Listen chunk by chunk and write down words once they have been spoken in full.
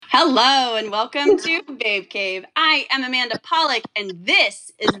Hello and welcome to Babe Cave. I am Amanda Pollock and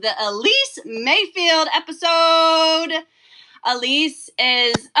this is the Elise Mayfield episode. Elise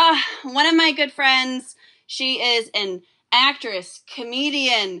is one of my good friends. She is an actress,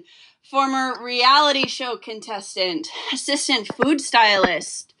 comedian, former reality show contestant, assistant food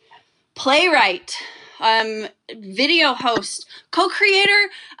stylist, playwright, video host, co-creator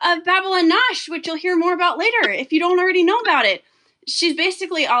of Babylon Nosh, which you'll hear more about later if you don't already know about it. She's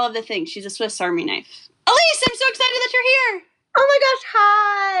basically all of the things. She's a Swiss Army knife. Elise, I'm so excited that you're here. Oh my gosh,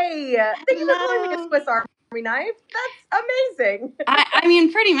 hi! Thank you for calling me a Swiss Army knife. That's amazing. I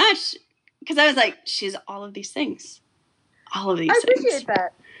mean, pretty much, because I was like, she's all of these things. All of these things. I appreciate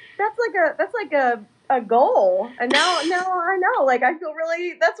that. That's like a goal. And now I know. Like, I feel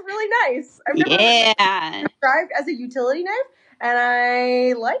that's really nice. I've never been described as a utility knife. And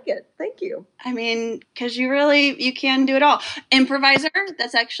I like it. Thank you. I mean, because you can do it all. Improviser,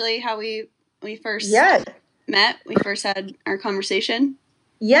 that's actually how we first met. We first had our conversation.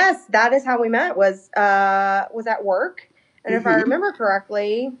 Yes, that is how we met, was at work. And if I remember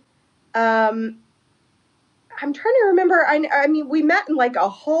correctly, I'm trying to remember. I mean, we met in like a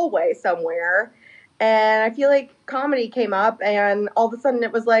hallway somewhere. And I feel like comedy came up and all of a sudden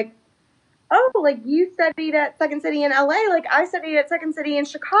it was like, oh, like you studied at Second City in LA, like I studied at Second City in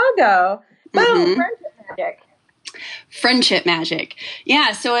Chicago. Boom, friendship magic. Friendship magic.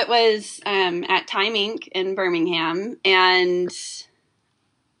 Yeah, so it was at Time Inc. in Birmingham, and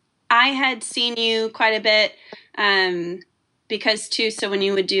I had seen you quite a bit because, too, so when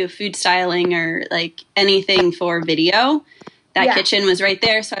you would do food styling or like anything for video, that kitchen was right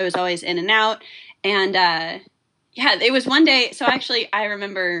there, so I was always in and out. And yeah, it was one day. So actually, I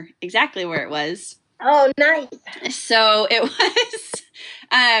remember exactly where it was. Oh, nice. So it was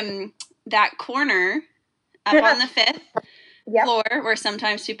that corner up on the 5th floor where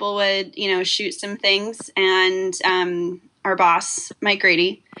sometimes people would, shoot some things. And our boss, Mike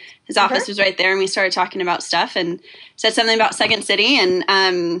Grady, his office was right there. And we started talking about stuff and said something about Second City. And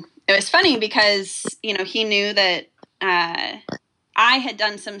it was funny because, he knew that I had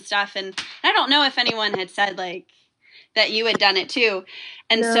done some stuff. And I don't know if anyone had said, like, that you had done it too.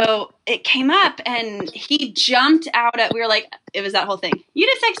 And so it came up and he jumped out at, we were like, it was that whole thing. You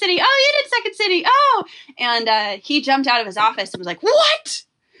did Sex City. Oh, you did Second City. Oh, and he jumped out of his office and was like, what?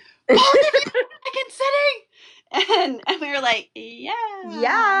 Oh, you did Second City? And we were like,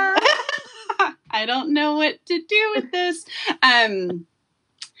 yeah. I don't know what to do with this.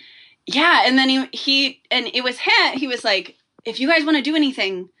 Yeah. And then he it was him. He was like, if you guys want to do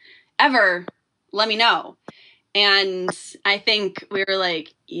anything ever, let me know. And I think we were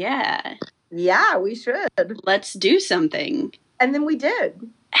like, yeah, we should. Let's do something. And then we did.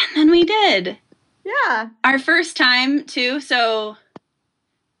 Yeah. Our first time, too. So,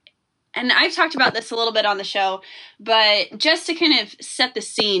 and I've talked about this a little bit on the show, but just to kind of set the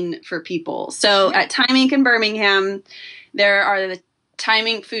scene for people. So at Time Inc. in Birmingham, there are the Time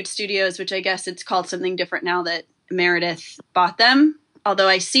Inc. food studios, which I guess it's called something different now that Meredith bought them. Although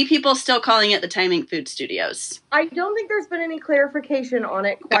I see people still calling it the Time Inc. Food Studios. I don't think there's been any clarification on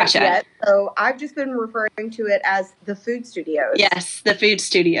it quite yet. So I've just been referring to it as the Food Studios. Yes, the Food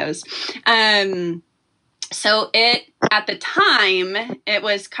Studios. So at the time, it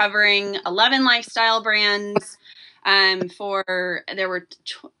was covering 11 lifestyle brands. There were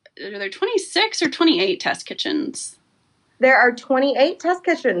 26 or 28 test kitchens. There are 28 test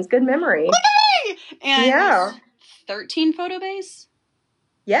kitchens. Good memory. Okay! And 13 photo bays.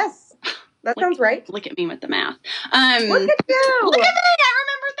 Yes, that sounds right. Look at me with the math. Look at you. Look at me. I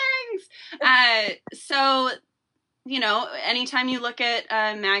remember things. So, anytime you look at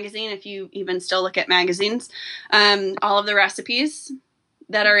a magazine, if you even still look at magazines, all of the recipes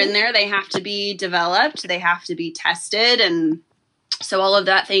that are in there, they have to be developed. They have to be tested. And so all of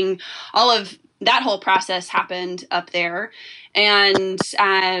that whole process happened up there. And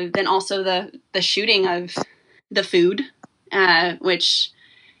then also the shooting of the food, which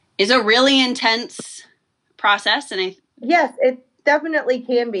is a really intense process. And yes, it definitely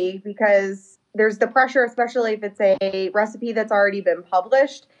can be, because there's the pressure, especially if it's a recipe that's already been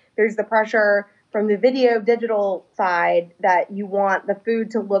published. There's the pressure from the digital side that you want the food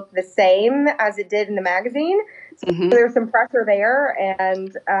to look the same as it did in the magazine. So there's some pressure there,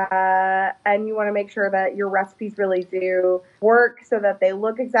 and you want to make sure that your recipes really do work so that they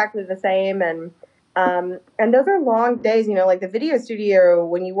look exactly the same. And those are long days, like the video studio,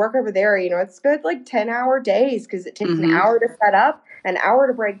 when you work over there, it's good, like 10-hour days, because it takes an hour to set up, an hour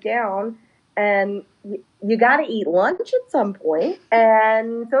to break down, and you got to eat lunch at some point.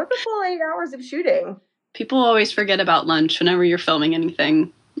 And so it's a full 8 hours of shooting. People always forget about lunch whenever you're filming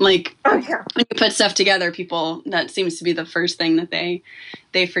anything. Like, oh, yeah. when you put stuff together, people, that seems to be the first thing that they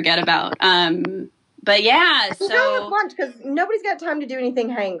forget about. But yeah, so have lunch because nobody's got time to do anything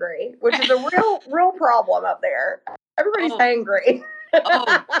hangry, which is a real problem up there. Everybody's hangry.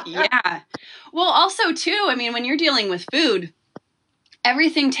 Oh, yeah. Well, also too, I mean, when you're dealing with food,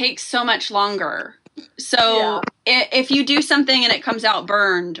 everything takes so much longer. So if you do something and it comes out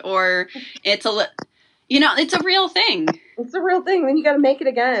burned, or it's it's a real thing. It's a real thing. Then you got to make it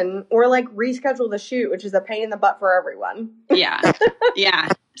again, or like reschedule the shoot, which is a pain in the butt for everyone. Yeah. Yeah.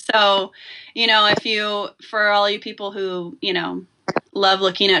 So, for all you people who, love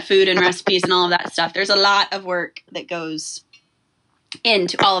looking at food and recipes and all of that stuff, there's a lot of work that goes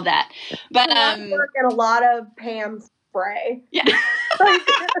into all of that. But a lot of work and a lot of Pam spray. Yeah. Like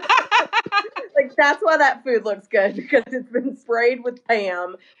that's why that food looks good, because it's been sprayed with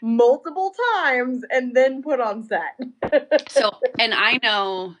Pam multiple times and then put on set. So, and I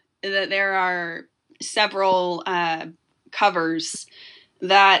know that there are several covers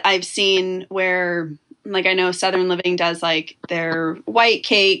that I've seen where, like, I know Southern Living does like their white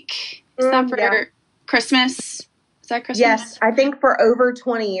cake. Is that for Christmas? Is that Christmas? Yes, I think for over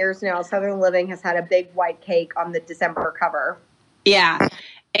 20 years now, Southern Living has had a big white cake on the December cover. Yeah.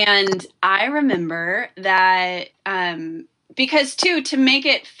 And I remember that because, too, to make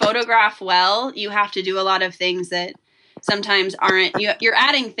it photograph well, you have to do a lot of things that sometimes aren't. You're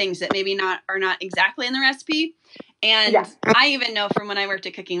adding things that maybe are not exactly in the recipe. And I even know from when I worked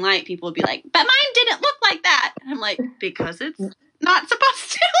at Cooking Light, people would be like, but mine didn't look like that. And I'm like, because it's not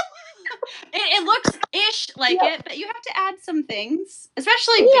supposed to. It looks ish like it, but you have to add some things,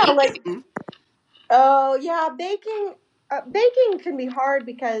 especially baking. Baking can be hard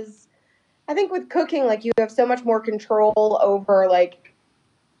because I think with cooking, like, you have so much more control over, like,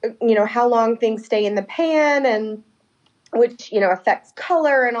 how long things stay in the pan, and which, affects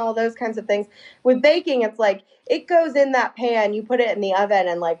color and all those kinds of things. With baking, it's like, it goes in that pan, you put it in the oven,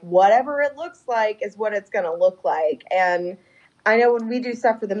 and like whatever it looks like is what it's going to look like. And I know when we do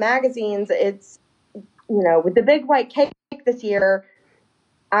stuff for the magazines, it's, with the big white cake this year,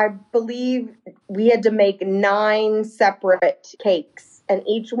 I believe we had to make 9 separate cakes, and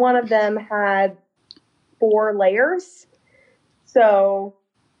each one of them had 4 layers. So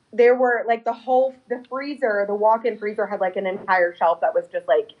there were like the walk-in freezer had like an entire shelf that was just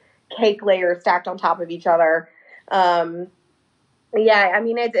like cake layers stacked on top of each other. I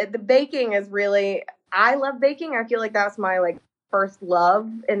mean, the baking is really, I love baking. I feel like that's my like first love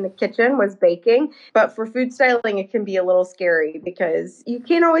in the kitchen was baking. But for food styling, it can be a little scary because you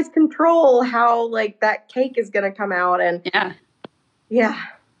can't always control how like that cake is going to come out. And but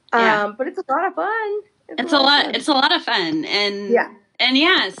it's a lot of fun. It's a lot of fun.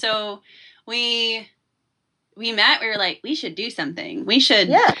 And so we met, we were like, we should do something. We should.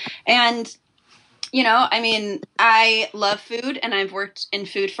 Yeah. And, I mean, I love food and I've worked in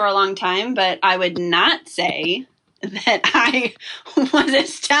food for a long time, but I would not say that I was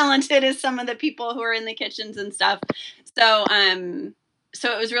as talented as some of the people who are in the kitchens and stuff. So,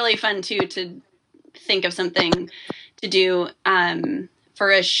 so it was really fun too, to think of something to do,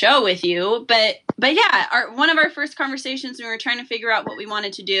 for a show with you. But one of our first conversations, we were trying to figure out what we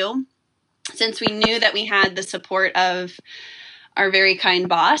wanted to do, since we knew that we had the support of our very kind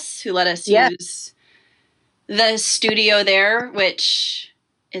boss who let us use the studio there, which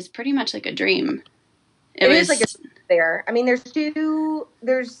is pretty much like a dream. It is like there. I mean, there's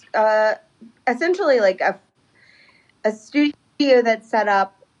essentially like a studio that's set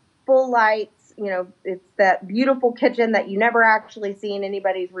up, full lights. It's that beautiful kitchen that you never actually see in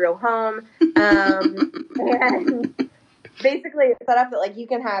anybody's real home. And basically it's set up that like you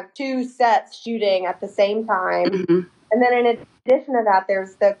can have 2 sets shooting at the same time. Mm-hmm. And then in addition to that,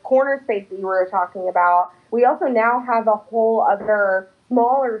 there's the corner space that you were talking about. We also now have a whole other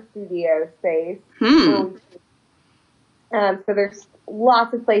smaller studio space. So there's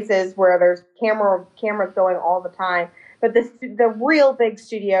lots of places where there's cameras going all the time. But the real big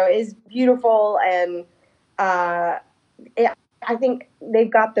studio is beautiful, and I think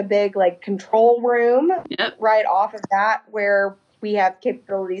they've got the big like control room right off of that, where we have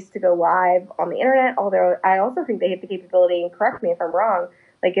capabilities to go live on the internet. Although I also think they have the capability, and correct me if I'm wrong,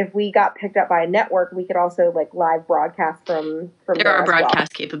 like if we got picked up by a network, we could also like live broadcast from there are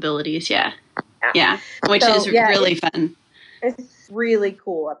broadcast capabilities, which is really fun. It's really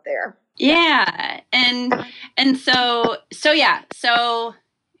cool up there. Yeah. And so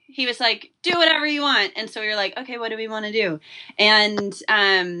he was like, do whatever you want. And so we were like, okay, what do we want to do? And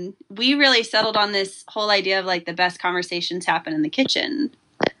we really settled on this whole idea of like the best conversations happen in the kitchen.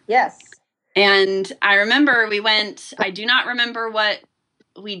 Yes. And I remember I do not remember what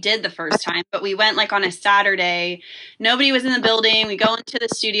we did the first time, but we went like on a Saturday. Nobody was in the building. We go into the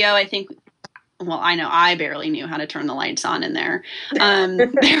studio. I think, well, I know I barely knew how to turn the lights on in there. I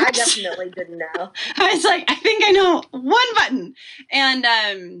definitely didn't know. I was like, I think I know one button.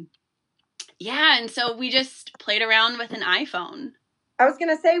 And yeah, and so we just played around with an iPhone. I was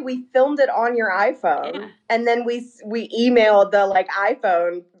going to say, we filmed it on your iPhone, and then we emailed the like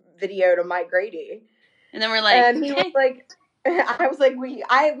iPhone video to Mike Grady. And then we're like, and he was like, I was like, we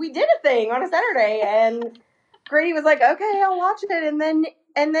did a thing on a Saturday, and Grady was like, okay, I'll watch it.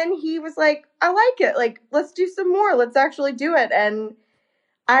 And then he was like, I like it. Like, let's do some more. Let's actually do it. And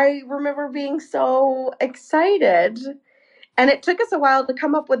I remember being so excited. And it took us a while to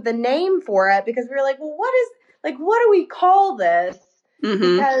come up with the name for it, because we were like, well, what do we call this?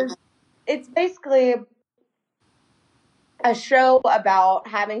 Mm-hmm. Because it's basically a show about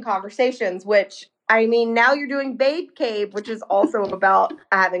having conversations, which, I mean, now you're doing Babe Cave, which is also about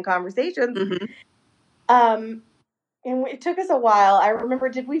having conversations. Mm-hmm. And it took us a while. I remember,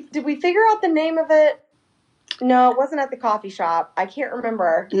 did we figure out the name of it? No, it wasn't at the coffee shop. I can't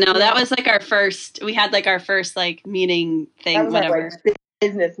remember. No, that was like we had like our first like meeting thing, that was whatever. Our, like,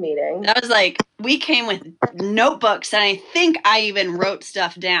 business meeting. That was like, we came with notebooks, and I think I even wrote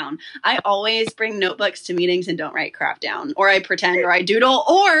stuff down. I always bring notebooks to meetings and don't write crap down, or I pretend, or I doodle,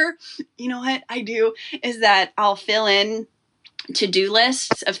 or you know what I do is that I'll fill in to-do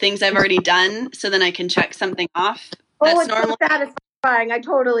lists of things I've already done, so then I can check something off. That's normal. So satisfying. I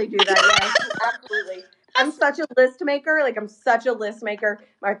totally do that. Yes, absolutely. I'm such a list maker. Like, I'm such a list maker.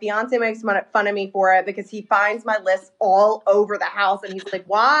 My fiance makes fun of me for it, because he finds my lists all over the house, and he's like,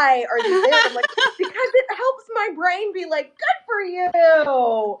 why are these there? I'm like, because it helps my brain be like, good for you.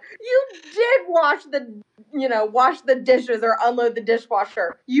 You did wash the dishes or unload the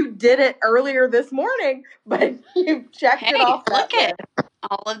dishwasher. You did it earlier this morning, but you checked it off. Look at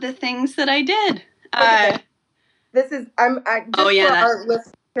all of the things that I did. This is, for our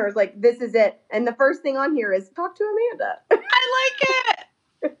listeners, like, this is it. And the first thing on here is talk to Amanda. I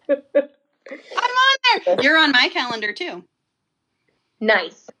like it. I'm on there. You're on my calendar too.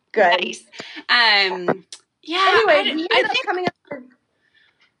 Nice. Good. Nice. Yeah. Anyway, I think coming up.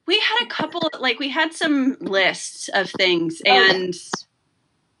 We had a couple, like, we had some lists of things, and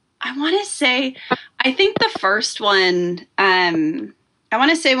I want to say, I think the first one, I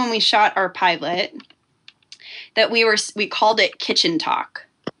want to say when we shot our pilot, that we called it Kitchen Talk.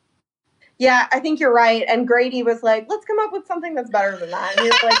 Yeah, I think you're right. And Grady was like, let's come up with something that's better than that. And he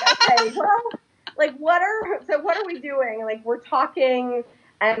was like, okay, well, like, what are we doing? Like, we're talking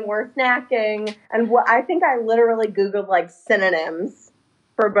and we're snacking. And I think I literally Googled like synonyms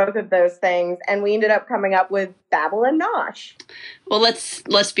for both of those things. And we ended up coming up with Babble and Nosh. Well,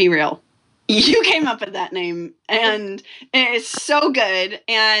 let's be real. You came up with that name, and it is so good.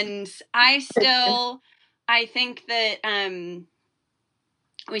 And I think that,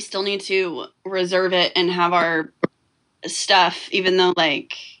 we still need to reserve it and have our stuff, even though,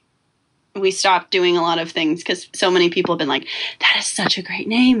 like, we stopped doing a lot of things because so many people have been like, that is such a great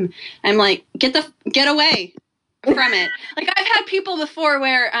name. I'm like, get away from it. Like, I've had people before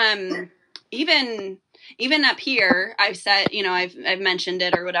where, even up here, I've said, I've mentioned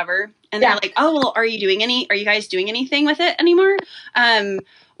it or whatever. And they're like, oh, well, are you guys doing anything with it anymore?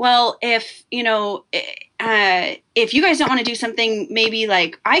 Well, if you guys don't want to do something, maybe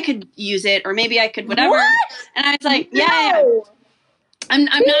like I could use it, or maybe I could whatever. What? And I was like, yeah. I'm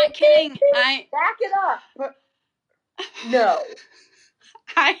not kidding. Back it up. No.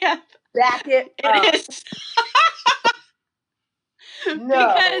 I have. Back it up. It is.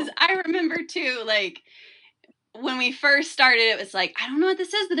 No. Because I remember too, like, when we first started, it was like, I don't know what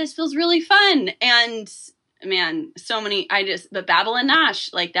this is, but this feels really fun. And man, but Babble and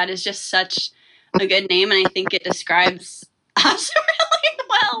Nosh, like, that is just such a good name. And I think it describes us really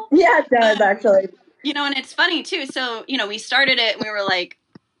well. Yeah, it does, actually. And it's funny too. So, we started it and we were like,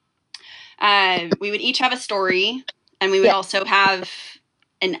 we would each have a story, and we would also have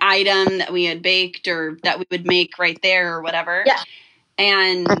an item that we had baked or that we would make right there or whatever. Yeah.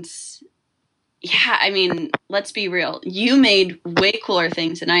 And yeah, I mean, let's be real. You made way cooler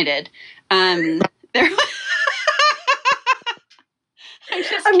things than I did. I'm not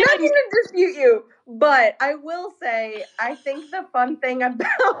going to dispute you, but I will say, I think the fun thing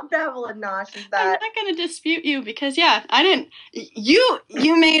about Babble and Nosh is that I'm not going to dispute you because, yeah, I didn't. You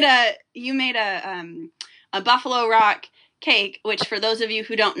made a Buffalo Rock cake, which for those of you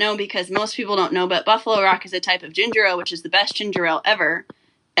who don't know, because most people don't know, but Buffalo Rock is a type of ginger ale, which is the best ginger ale ever.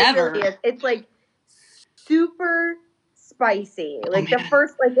 It really is. It's like super spicy. Like, the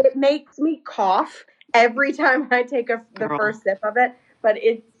first, like, it makes me cough every time I take the first sip of it. but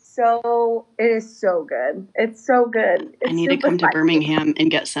it is so good. It's so good. It's I need to come to Birmingham and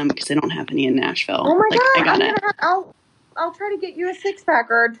get some because I don't have any in Nashville. Oh my God! I'll try to get you a 6-pack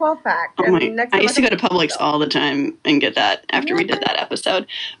or a 12-pack. Oh I used to go to Publix all the time and get that after we did that episode.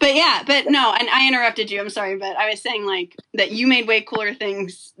 But no, and I interrupted you. I'm sorry, but I was saying like that you made way cooler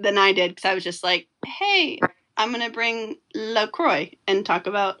things than I did because I was just like, hey, I'm gonna bring LaCroix and talk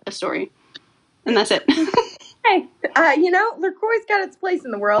about a story, and that's it. Hey, LaCroix's got its place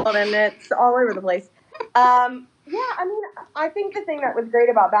in the world, and it's all over the place. I think the thing that was great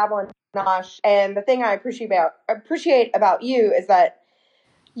about Babylon Nosh, and the thing I appreciate about you is that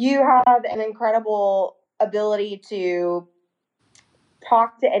you have an incredible ability to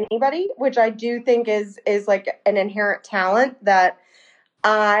talk to anybody, which I do think is like an inherent talent that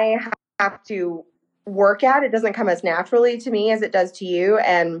I have to work at. It doesn't come as naturally to me as it does to you,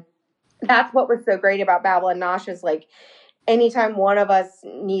 and that's what was so great about Babylon Nosh is like anytime one of us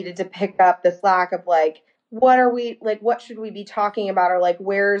needed to pick up the slack of like, what should we be talking about? Or like,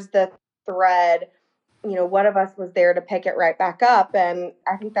 where's the thread? One of us was there to pick it right back up. And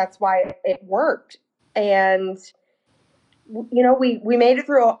I think that's why it worked. And, we made it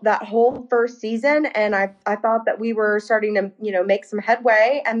through that whole first season. And I thought that we were starting to, make some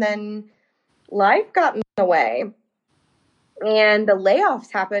headway. And then life got in the way. And the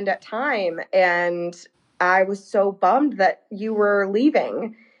layoffs happened at time. And I was so bummed that you were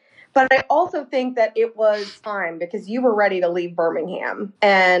leaving. But I also think that it was time because you were ready to leave Birmingham.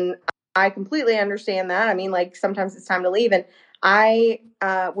 And I completely understand that. I mean, like, sometimes it's time to leave. And I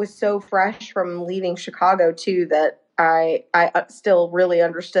was so fresh from leaving Chicago, too, that I still really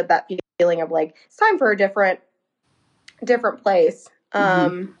understood that feeling of, like, it's time for a different place.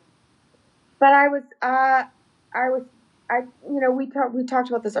 Mm-hmm. But we talked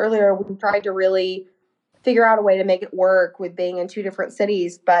about this earlier. We tried to really figure out a way to make it work with being in 2 different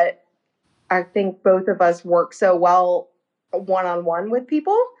cities. But I think both of us work so well one-on-one with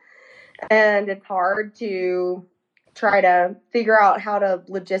people. And it's hard to try to figure out how to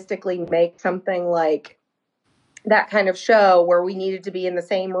logistically make something like that kind of show where we needed to be in the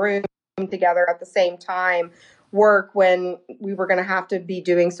same room together at the same time work when we were going to have to be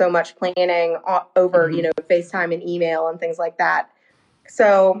doing so much planning over, FaceTime and email and things like that.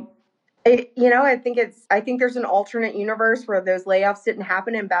 So, I think there's an alternate universe where those layoffs didn't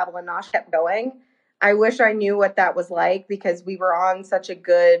happen and Babylon Nosh kept going. I wish I knew what that was like because we were on such a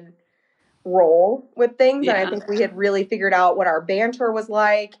good roll with things. Yeah. And I think we had really figured out what our banter was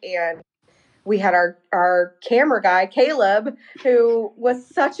like. And we had our camera guy, Caleb, who was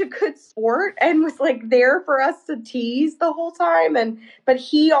such a good sport and was like there for us to tease the whole time. But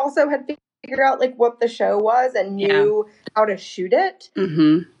he also had figured out like what the show was and knew how to shoot it.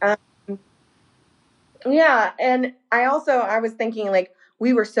 Mm-hmm. And I was thinking like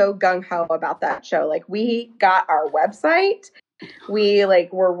we were so gung-ho about that show. Like we got our website. We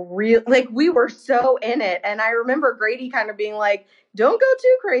we were so in it. And I remember Grady kind of being like, don't go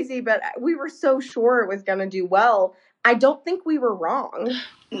too crazy, but we were so sure it was going to do well. I don't think we were wrong.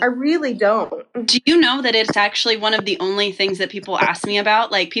 I really don't. Do you know that it's actually one of the only things that people ask me about?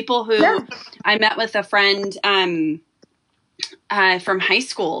 Like people who I met with a friend from high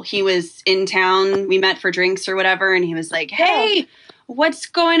school. He was in town. We met for drinks or whatever. And he was like, hey, what's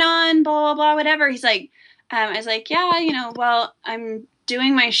going on? Blah, blah, blah, whatever. He's like, I was like, well, I'm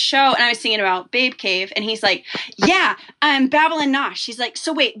doing my show. And I was thinking about Babe Cave. And he's like, Babylon Nosh. He's like,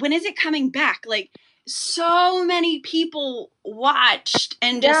 so wait, when is it coming back? Like, so many people watched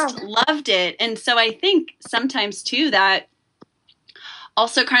and just loved it. And so I think sometimes, too, that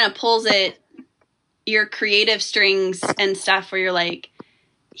also kind of pulls at your creative strings and stuff where you're like,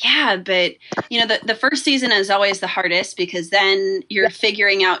 yeah, but, the first season is always the hardest because then you're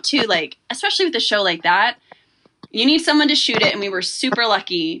figuring out, too, like, especially with a show like that, you need someone to shoot it. And we were super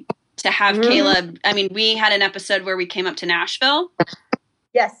lucky to have Caleb. I mean, we had an episode where we came up to Nashville.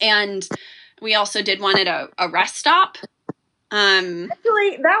 Yes. And we also did one at a rest stop.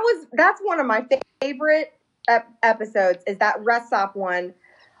 Actually, that's one of my favorite episodes is that rest stop one.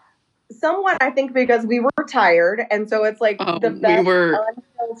 Somewhat, I think, because we were tired, and so it's like the best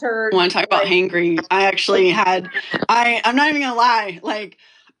unfiltered. Want to talk about hangry? I actually had. I'm not even gonna lie, like,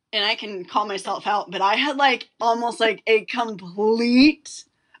 and I can call myself out, but I had like almost like a complete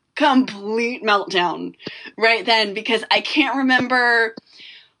meltdown right then because I can't remember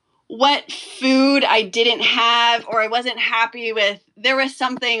what food I didn't have or I wasn't happy with. There was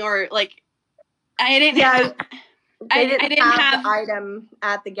something or like I didn't have. I didn't have the item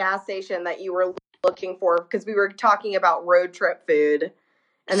at the gas station that you were looking for because we were talking about road trip food.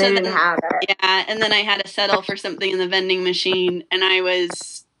 and they didn't have it. Yeah, and then I had to settle for something in the vending machine, and I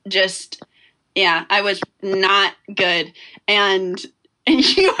was just, I was not good. And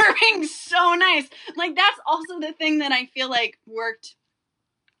you were being so nice. Like, that's also the thing that I feel like worked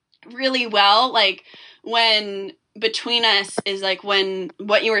really well. Like, when between us is like, when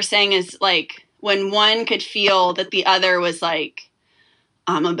what you were saying is like, when one could feel that the other was like,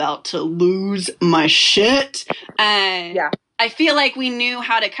 I'm about to lose my shit. I feel like we knew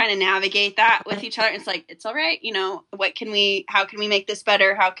how to kind of navigate that with each other. It's like, it's all right. You know, how can we make this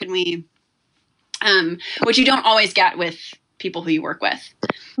better? How can we, which you don't always get with people who you work with.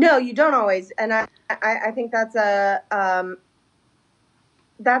 No, you don't always. And I think that's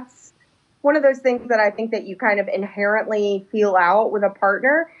that's one of those things that I think that you kind of inherently feel out with a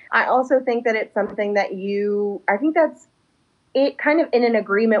partner. I also think that it's something that I think that's it kind of in an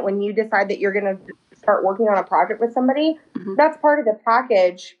agreement when you decide that you're going to start working on a project with somebody. Mm-hmm. That's part of the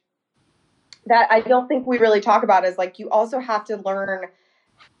package that I don't think we really talk about, is like, you also have to learn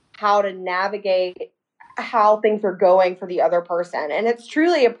how to navigate how things are going for the other person. And it's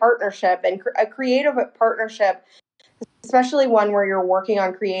truly a partnership, and a creative partnership, especially one where you're working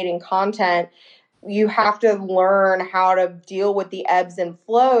on creating content. You have to learn how to deal with the ebbs and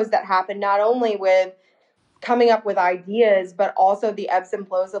flows that happen, not only with coming up with ideas, but also the ebbs and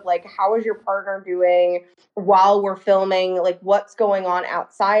flows of like, how is your partner doing while we're filming? Like, what's going on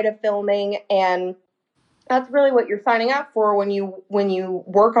outside of filming? And that's really what you're signing up for when you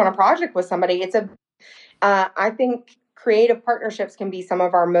work on a project with somebody. I think creative partnerships can be some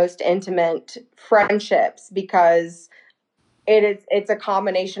of our most intimate friendships, because it's a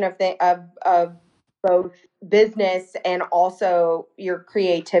combination of both business and also your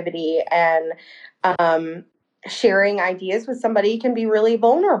creativity, and sharing ideas with somebody can be really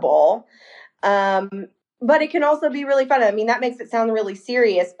vulnerable. But it can also be really fun. I mean, that makes it sound really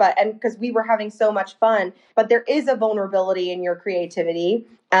serious, and because we were having so much fun, but there is a vulnerability in your creativity.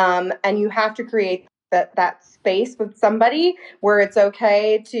 And you have to create that space with somebody where it's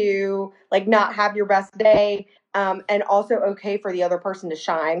okay to like not have your best day, and also okay for the other person to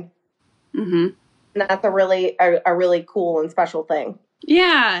shine. Mm-hmm. And that's a really cool and special thing.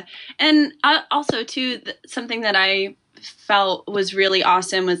 Yeah. And also, too, something that I felt was really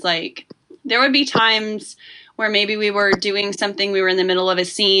awesome was like, there would be times where maybe we were doing something, we were in the middle of a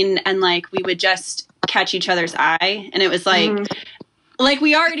scene, and like we would just catch each other's eye. And it was like, like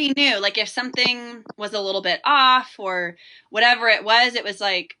we already knew, like if something was a little bit off or whatever it was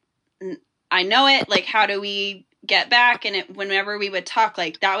like, I know it. Like, how do we get back? And whenever we would talk,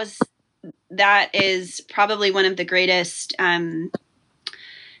 like that is probably one of the greatest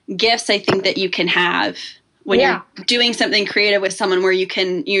gifts I think that you can have when you're doing something creative with someone, where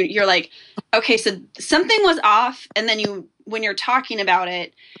you're like, okay, so something was off. And then when you're talking about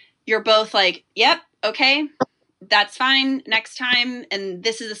it, you're both like, yep, okay, that's fine next time. And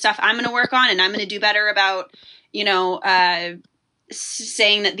this is the stuff I'm going to work on, and I'm going to do better about,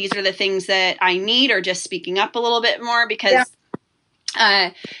 saying that these are the things that I need, or just speaking up a little bit more, because,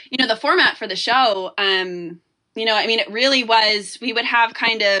 the format for the show, I mean, it really was, we would have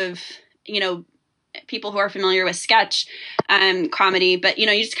kind of, people who are familiar with sketch comedy, but, you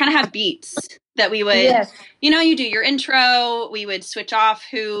just kind of have beats that we would, you do your intro, we would switch off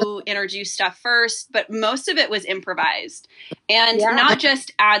who introduced stuff first, but most of it was improvised and not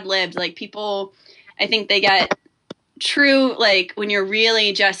just ad-libbed. Like, people, I think they get true, like when you're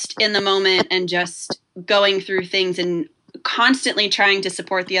really just in the moment and just going through things and constantly trying to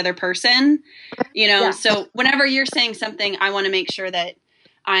support the other person, so whenever you're saying something, I want to make sure that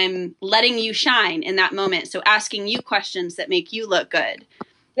I'm letting you shine in that moment. So asking you questions that make you look good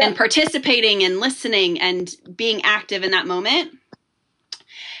and participating and listening and being active in that moment.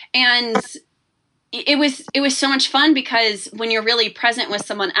 And it was so much fun, because when you're really present with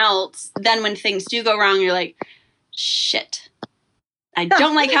someone else, then when things do go wrong, you're like, shit, I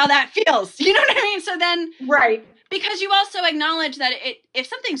don't like how that feels. You know what I mean? So then, because you also acknowledge that if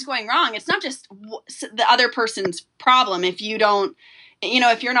something's going wrong, it's not just the other person's problem. If you don't,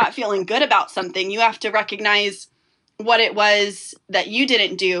 if you're not feeling good about something, you have to recognize what it was that you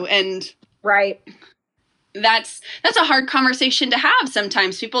didn't do. And that's a hard conversation to have.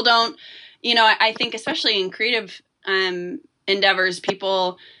 Sometimes people don't, I think especially in creative endeavors,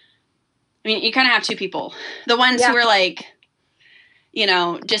 people, I mean, you kind of have two people, the ones who are like,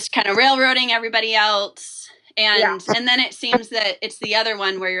 just kind of railroading everybody else. And then it seems that it's the other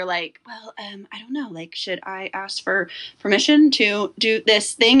one where you're like, well, I don't know, like, should I ask for permission to do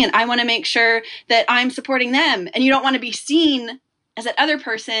this thing? And I want to make sure that I'm supporting them. And you don't want to be seen as that other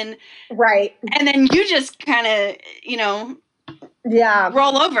person. Right. And then you just kind of,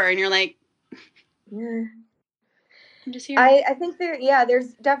 roll over and you're like, yeah. I'm just here. I think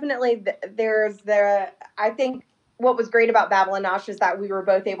there's definitely, I think what was great about Babel and Nosh is that we were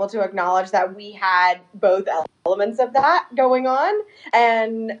both able to acknowledge that we had both elements of that going on,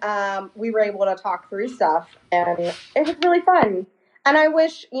 and we were able to talk through stuff, and it was really fun. And I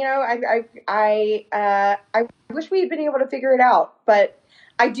wish, I wish we had been able to figure it out, but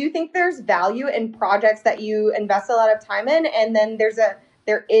I do think there's value in projects that you invest a lot of time in, and then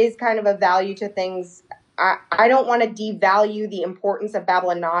there is kind of a value to things. I don't want to devalue the importance of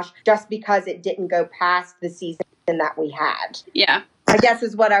Babel and Nosh just because it didn't go past the season that we had. Yeah. I guess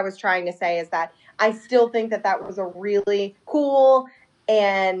is what I was trying to say, is that I still think that was a really cool,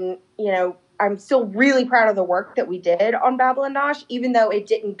 and, I'm still really proud of the work that we did on Babel and Nosh, even though it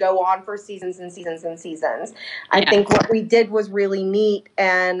didn't go on for seasons and seasons and seasons. I think what we did was really neat,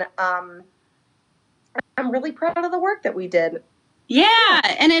 and I'm really proud of the work that we did. Yeah,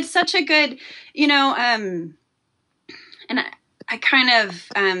 and it's such a good, and I kind of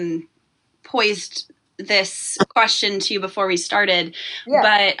poised this question to you before we started,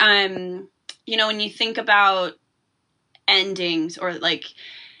 but when you think about endings or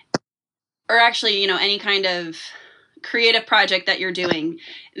actually, any kind of creative project that you're doing,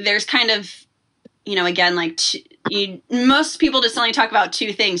 there's kind of, again, most people just only talk about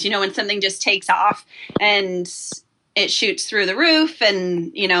two things, when something just takes off and it shoots through the roof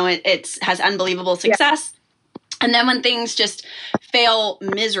and, it has unbelievable success. Yeah. And then when things just fail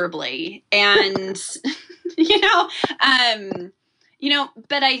miserably and,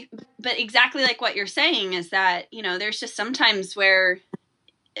 but exactly like what you're saying is that, there's just sometimes where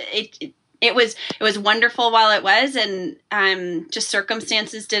it was wonderful while it was, and just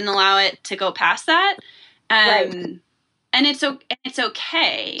circumstances didn't allow it to go past that. Right. And it's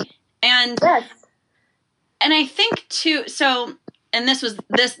okay. And yes. And I think too, so, and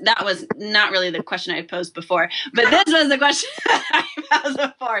that was not really the question I had posed before, but this was the question I posed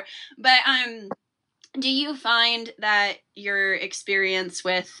before. But do you find that your experience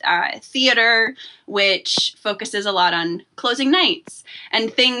with theater, which focuses a lot on closing nights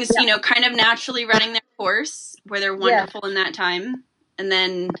and things, kind of naturally running their course, where they're wonderful in that time, and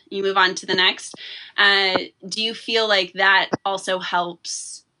then you move on to the next, do you feel like that also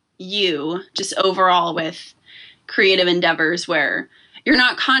helps you just overall with creative endeavors where you're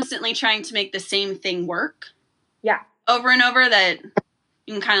not constantly trying to make the same thing work over and over, that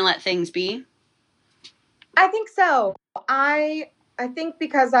you can kind of let things be? I think so. I think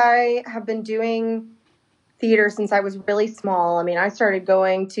because I have been doing theater since I was really small. I mean, I started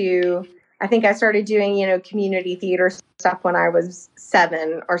doing, community theater stuff when I was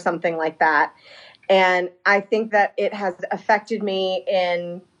 7 or something like that. And I think that it has affected me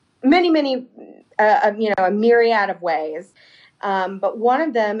in many, a myriad of ways. But one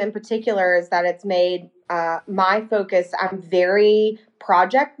of them in particular is that it's made my focus, I'm very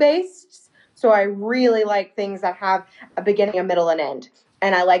project-based. So I really like things that have a beginning, a middle, and end.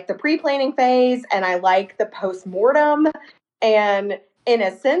 And I like the pre-planning phase, and I like the post-mortem. And in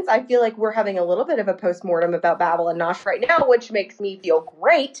a sense, I feel like we're having a little bit of a post-mortem about Babel and Nosh right now, which makes me feel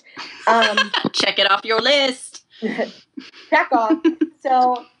great. Check it off your list. Check off.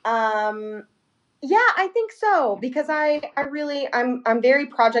 So, yeah, I think so, because I'm very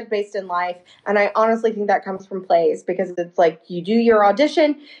project based in life, and I honestly think that comes from plays, because it's like you do your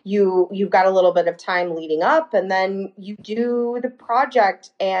audition, you've got a little bit of time leading up, and then you do the project,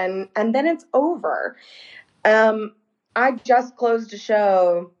 and then it's over. I just closed a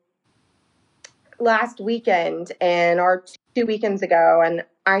show last weekend or 2 weekends ago, and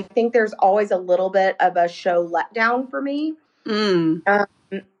I think there's always a little bit of a show letdown for me.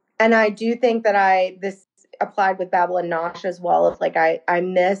 And I do think that this applied with Babel and Nosh as well. It's like I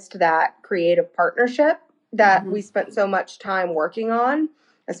missed that creative partnership that we spent so much time working on,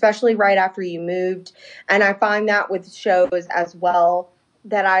 especially right after you moved. And I find that with shows as well,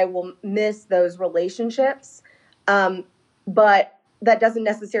 that I will miss those relationships. But that doesn't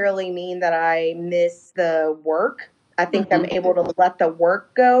necessarily mean that I miss the work. I think I'm able to let the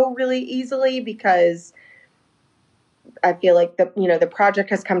work go really easily, because I feel like the project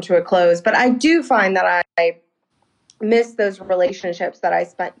has come to a close. But I do find that I miss those relationships that I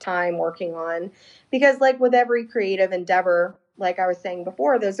spent time working on, because like with every creative endeavor, like I was saying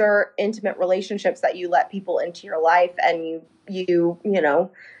before, those are intimate relationships that you let people into your life, and you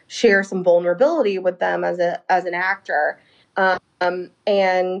share some vulnerability with them as an actor. But I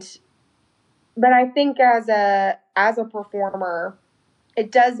think as a performer,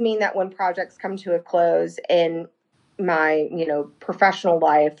 it does mean that when projects come to a close in my, professional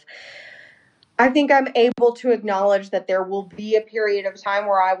life, I think I'm able to acknowledge that there will be a period of time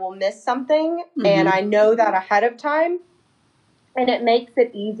where I will miss something, and I know that ahead of time, and it makes it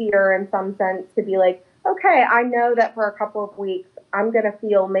easier in some sense to be like, okay, I know that for a couple of weeks I'm going to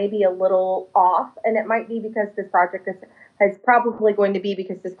feel maybe a little off, and it might be because this project is probably going to be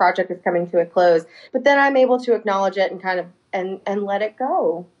because this project is coming to a close, but then I'm able to acknowledge it and kind of and let it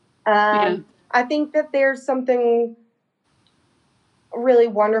go. I think that there's something really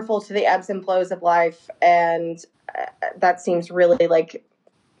wonderful to the ebbs and flows of life, and that seems really like,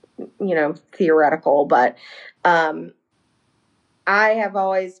 theoretical, but I have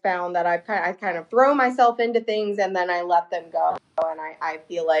always found that I kind of throw myself into things and then I let them go, and I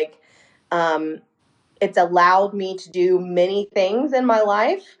feel like it's allowed me to do many things in my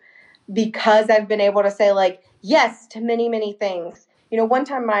life because I've been able to say like yes to many, many things. One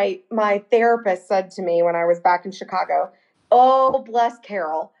time my therapist said to me when I was back in Chicago, oh, bless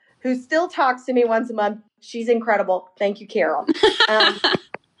Carol, who still talks to me once a month. She's incredible. Thank you, Carol.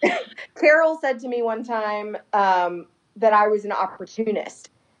 Carol said to me one time that I was an opportunist.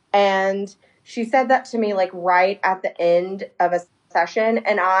 And she said that to me like right at the end of a session.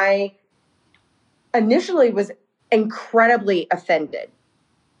 And I initially was incredibly offended.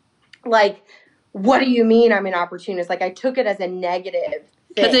 Like, what do you mean I'm an opportunist? Like, I took it as a negative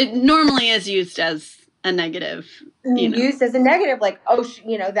thing. Because it normally is used as a negative. Used as a negative, like, oh,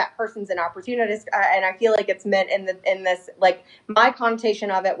 that person's an opportunist. And I feel like it's meant in this, like, my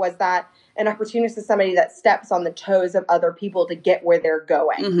connotation of it was that an opportunist is somebody that steps on the toes of other people to get where they're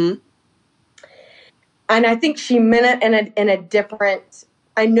going. Mm-hmm. And I think she meant it in a different,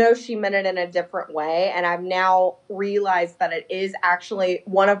 I know she meant it in a different way. And I've now realized that it is actually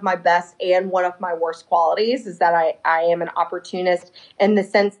one of my best and one of my worst qualities is that I am an opportunist in the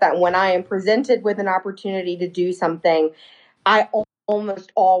sense that when I am presented with an opportunity to do something, I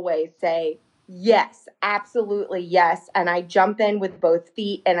almost always say, yes, absolutely yes. And I jump in with both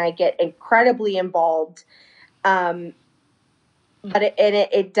feet and I get incredibly involved. But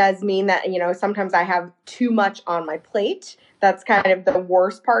it does mean that, sometimes I have too much on my plate. That's kind of the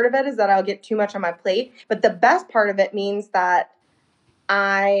worst part of it is that I'll get too much on my plate. But the best part of it means that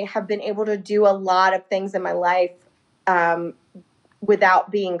I have been able to do a lot of things in my life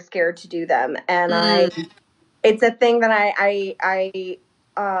without being scared to do them. And it's a thing that I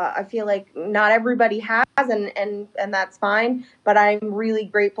feel like not everybody has, and that's fine. But I'm really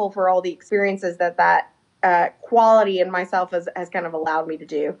grateful for all the experiences that quality in myself has kind of allowed me to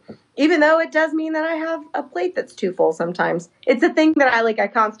do, even though it does mean that I have a plate that's too full sometimes. It's a thing that I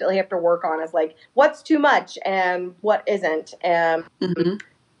constantly have to work on is like what's too much and what isn't.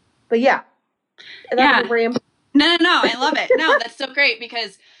 But yeah, that was a ramble. No, I love it. No, that's so great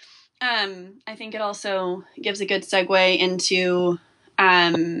because I think it also gives a good segue into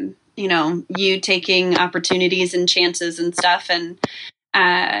you taking opportunities and chances and stuff, and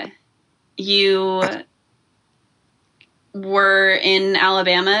you were in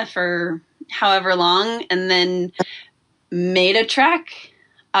Alabama for however long and then made a trek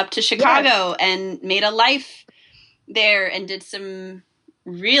up to Chicago and made a life there and did some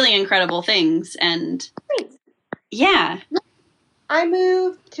really incredible things. And yeah. I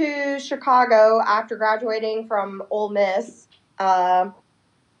moved to Chicago after graduating from Ole Miss. I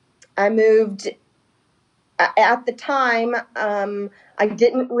moved at the time. I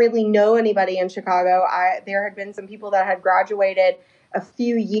didn't really know anybody in Chicago. There had been some people that had graduated a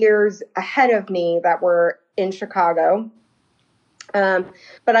few years ahead of me that were in Chicago.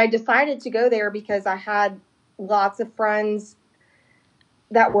 But I decided to go there because I had lots of friends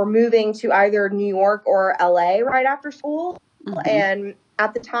that were moving to either New York or LA right after school. Mm-hmm. And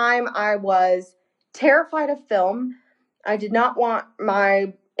at the time I was terrified of film. I did not want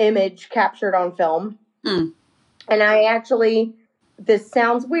my image captured on film. And I actually, this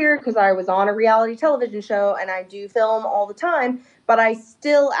sounds weird because I was on a reality television show and I do film all the time, but I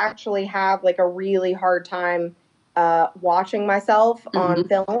still actually have like a really hard time watching myself on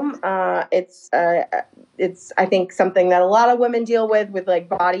film. It's I think something that a lot of women deal with like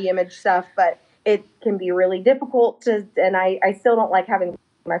body image stuff, but it can be really difficult and I still don't like having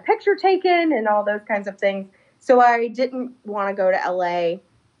my picture taken and all those kinds of things. So I didn't want to go to LA.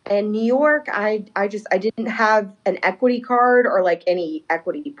 In New York, I didn't have an equity card or like any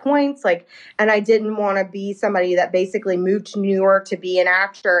equity points, and I didn't want to be somebody that basically moved to New York to be an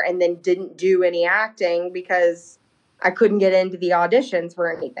actor and then didn't do any acting because I couldn't get into the auditions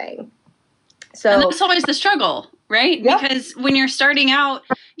for anything. So and that's always the struggle, right? Yep. Because when you're starting out,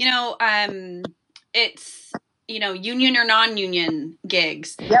 it's union or non-union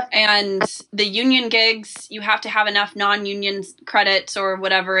gigs. Yep. And the union gigs, you have to have enough non-union credits or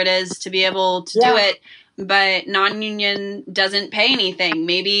whatever it is to be able to do it. But non-union doesn't pay anything.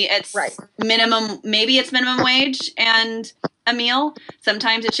 Maybe it's minimum wage and a meal.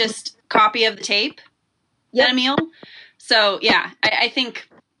 Sometimes it's just copy of the tape and a meal. So yeah, I think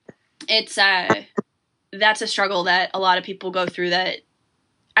it's that's a struggle that a lot of people go through that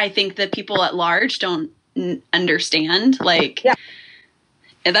I think that people at large don't understand. Like,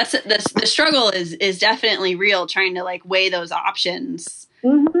 that's the struggle is definitely real, trying to like weigh those options.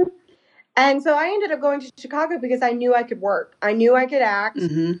 Mm-hmm. And so I ended up going to Chicago because I knew I could work. I knew I could act.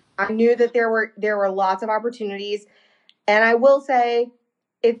 Mm-hmm. I knew that there were lots of opportunities. And I will say,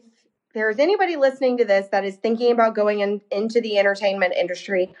 if there's anybody listening to this that is thinking about going into the entertainment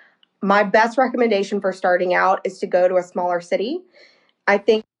industry, my best recommendation for starting out is to go to a smaller city. I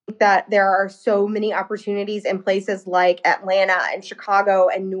think that there are so many opportunities in places like Atlanta and Chicago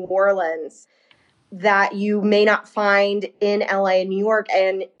and New Orleans that you may not find in LA and New York.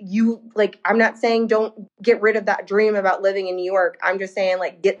 And I'm not saying don't get rid of that dream about living in New York. I'm just saying,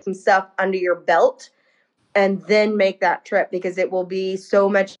 like, get some stuff under your belt and then make that trip, because it will be so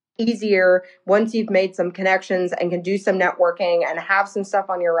much easier once you've made some connections and can do some networking and have some stuff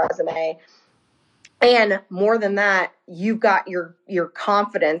on your resume. And more than that, you've got your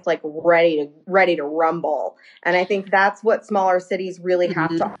confidence like ready to rumble. And I think that's what smaller cities really have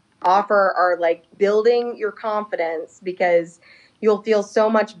to offer, are like building your confidence, because you'll feel so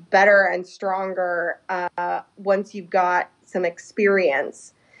much better and stronger once you've got some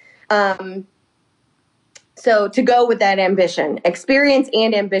experience. So to go with that experience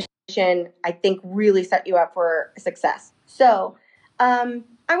and ambition, I think really set you up for success. So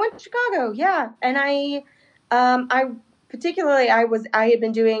I went to Chicago, and I had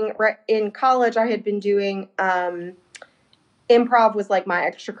been doing in college. I had been doing improv was like my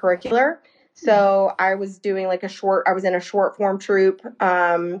extracurricular. So I was doing I was in a short form troupe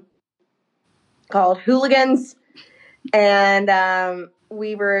called Hooligans, and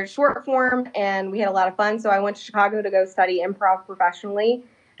we were short form and we had a lot of fun. So I went to Chicago to go study improv professionally,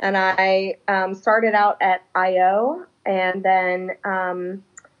 and I started out at IO and then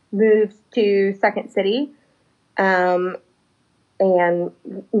moved to Second City. And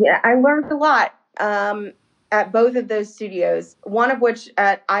I learned a lot at both of those studios, one of which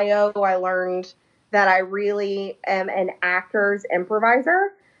at IO I learned that I really am an actor's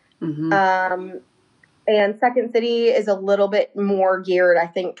improviser. Mm-hmm. And Second City is a little bit more geared, I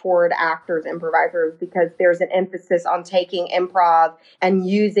think, toward actors, improvisers, because there's an emphasis on taking improv and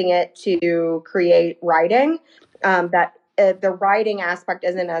using it to create writing. That the writing aspect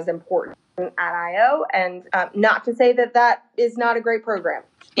isn't as important at IO, and not to say that is not a great program.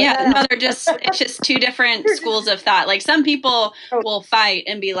 It's just two different schools of thought. Like, some people will fight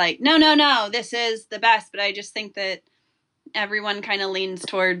and be like, no, this is the best. But I just think that everyone kind of leans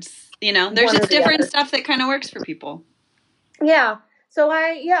towards, there's just different stuff that kind of works for people. Yeah. So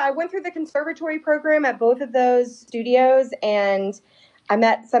I went through the conservatory program at both of those studios, and I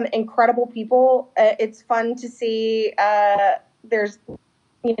met some incredible people. It's fun to see, it's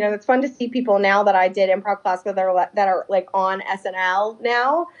fun to see people now that I did improv class that are like on SNL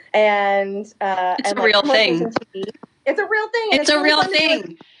now. And, it's a real thing. It's a real thing. It's a real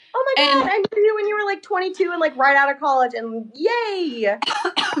thing. Oh my God, I knew you when you were like 22 and like right out of college, and yay.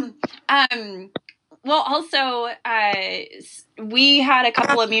 Well, also, we had a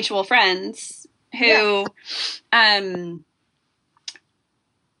couple of mutual friends who had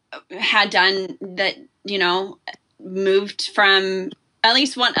done that, moved from, at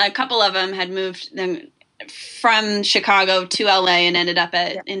least a couple of them had moved from Chicago to LA and ended up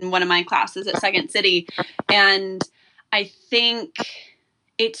in one of my classes at Second City. And I think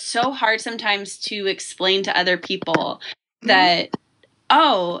it's so hard sometimes to explain to other people that,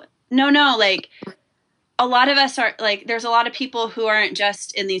 no, like, a lot of us are like, there's a lot of people who aren't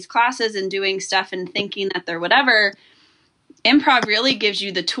just in these classes and doing stuff and thinking that they're whatever. Improv really gives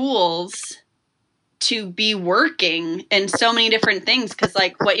you the tools to be working in so many different things. Cause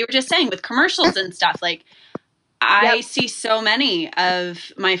like what you were just saying with commercials and stuff, like I see so many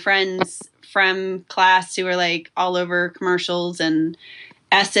of my friends from class who are like all over commercials and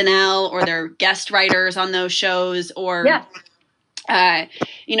SNL, or they're guest writers on those shows, or,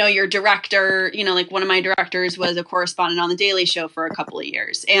 your director, like one of my directors was a correspondent on The Daily Show for a couple of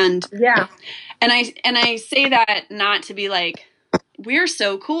years. And and I say that not to be like, we're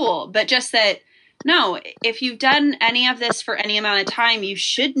so cool, but just that, no, if you've done any of this for any amount of time, you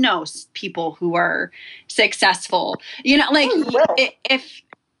should know people who are successful, if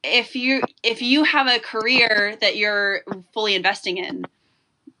if you have a career that you're fully investing in,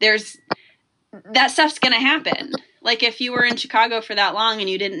 that stuff's going to happen. Like if you were in Chicago for that long and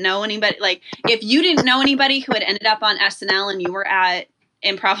you didn't know anybody, like if you didn't know anybody who had ended up on SNL and you were at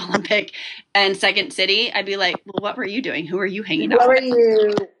Improv Olympic and Second City, I'd be like, well, what were you doing? Who were you hanging out with?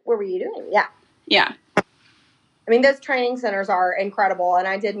 What were you doing? Yeah. Yeah. I mean, those training centers are incredible, and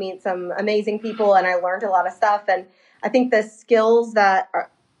I did meet some amazing people, and I learned a lot of stuff. And I think the skills that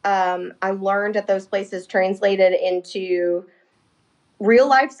I learned at those places translated into real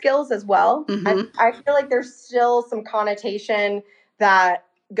life skills as well. Mm-hmm. I feel like there's still some connotation that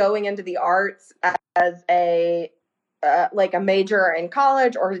going into the arts as a like a major in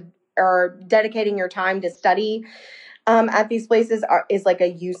college or dedicating your time to study at these places is like a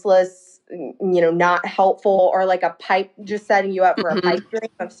useless, not helpful, or like a pipe, just setting you up for a pipe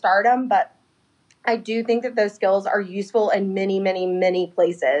dream of stardom. But I do think that those skills are useful in many, many, many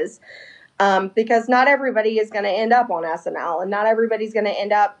places. Because not everybody is going to end up on SNL, and not everybody's going to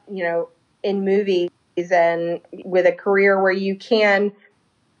end up, in movies and with a career where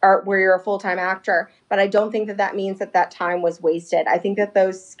where you're a full-time actor. But I don't think that means that time was wasted. I think that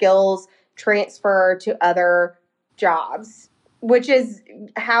those skills transfer to other jobs, which is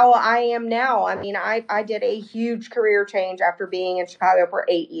how I am now. I mean, I did a huge career change after being in Chicago for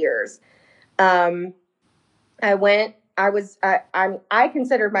 8 years. I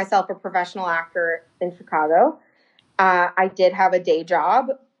considered myself a professional actor in Chicago. I did have a day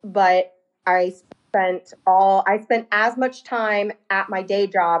job, but I spent as much time at my day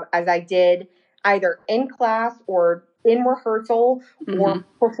job as I did either in class or in rehearsal or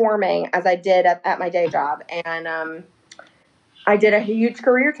performing as I did at my day job. And I did a huge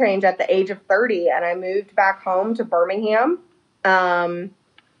career change at the age of 30, and I moved back home to Birmingham to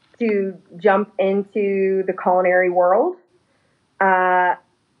jump into the culinary world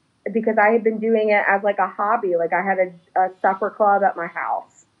because I had been doing it as like a hobby. Like I had a supper club at my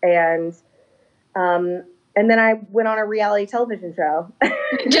house, and then I went on a reality television show.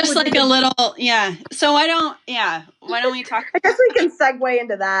 Just like a little, yeah. So why don't we talk? I guess we can segue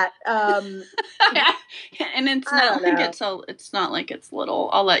into that. And it's not like it's little.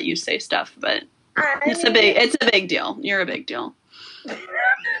 I'll let you say stuff, but it's a big deal. You're a big deal.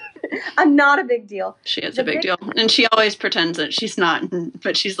 I'm not a big deal. She is a big deal. And she always pretends that she's not,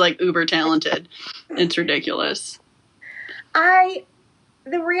 but she's like uber talented. It's ridiculous. The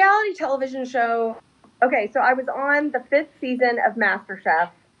reality television show, okay, so I was on the 5th season of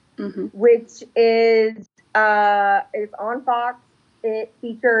MasterChef, which is on Fox. It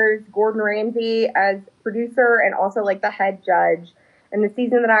features Gordon Ramsay as producer and also like the head judge. And the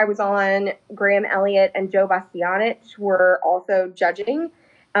season that I was on, Graham Elliott and Joe Bastianich were also judging.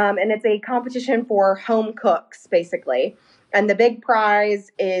 And it's a competition for home cooks, basically. And the big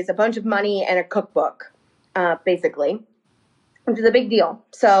prize is a bunch of money and a cookbook, basically, which is a big deal.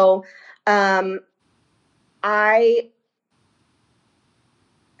 So I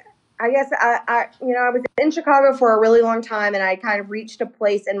guess I was in Chicago for a really long time, and I kind of reached a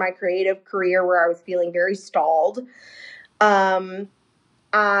place in my creative career where I was feeling very stalled. I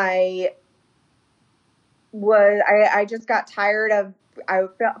just got tired of, I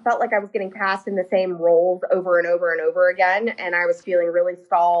felt like I was getting cast in the same roles over and over and over again. And I was feeling really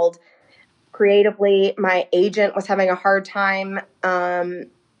stalled creatively. My agent was having a hard time,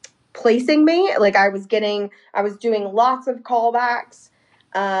 placing me. Like I was doing lots of callbacks,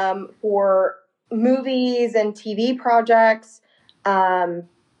 for movies and TV projects. And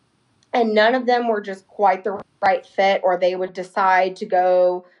none of them were just quite the right fit, or they would decide to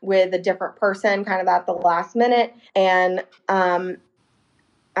go with a different person kind of at the last minute. And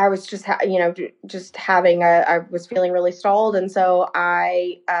I was just, I was feeling really stalled. And so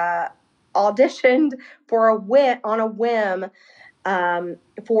I auditioned on a whim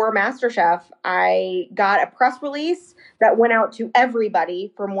for MasterChef. I got a press release that went out to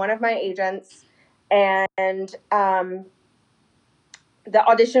everybody from one of my agents. And the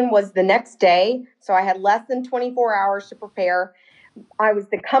audition was the next day, so I had less than 24 hours to prepare. I was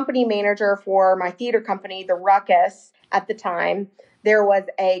the company manager for my theater company, The Ruckus, at the time. There was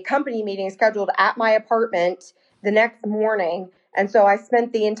a company meeting scheduled at my apartment the next morning, and so I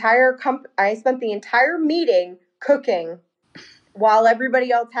spent the entire meeting cooking while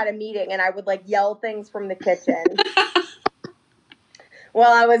everybody else had a meeting, and I would like yell things from the kitchen.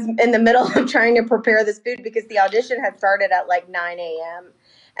 While I was in the middle of trying to prepare this food, because the audition had started at like 9 a.m.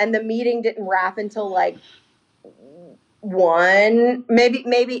 and the meeting didn't wrap until like 1,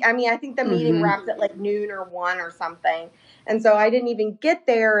 maybe. I mean, I think the meeting wrapped at like noon or 1 or something. And so I didn't even get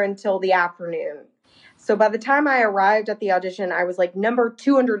there until the afternoon. So by the time I arrived at the audition, I was like number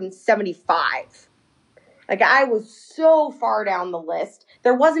 275. Like, I was so far down the list.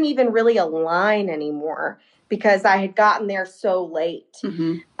 There wasn't even really a line anymore because I had gotten there so late.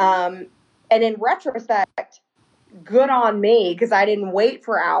 Mm-hmm. And in retrospect, good on me, because I didn't wait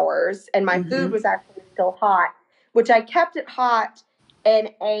for hours and my food was actually still hot, which I kept it hot in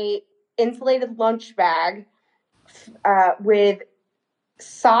a insulated lunch bag with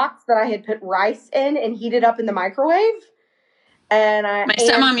socks that I had put rice in and heated up in the microwave. And my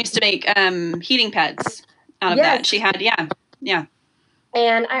stepmom used to make heating pads out of that. She had, yeah.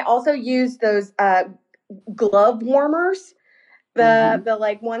 And I also used those glove warmers, the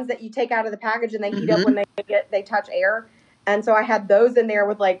like ones that you take out of the package and they heat up when they touch air. And so I had those in there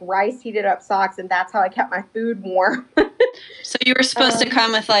with like rice heated up socks, and that's how I kept my food warm. So you were supposed to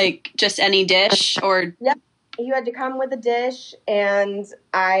come with like just any dish, or? Yep. You had to come with a dish, and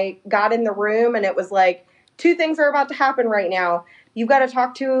I got in the room and it was like, 2 things are about to happen right now. You've got to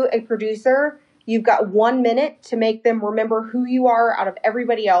talk to a producer. You've got 1 minute to make them remember who you are out of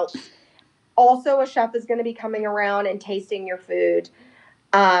everybody else. Also, a chef is going to be coming around and tasting your food.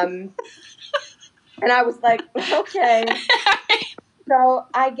 And I was like, okay. So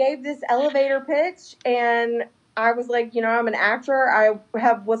I gave this elevator pitch, and I was like, I'm an actor. I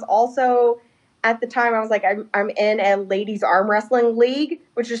was also, at the time, I was like, I'm in a ladies arm wrestling league,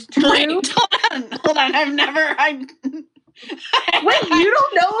 which is true. Wait, hold on. Wait, you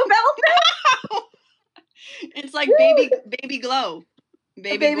don't know about this? It's like baby glow.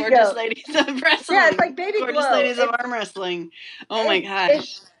 Baby gorgeous glow. ladies of wrestling. Yeah, it's like baby gorgeous glow. Ladies of arm wrestling. Oh my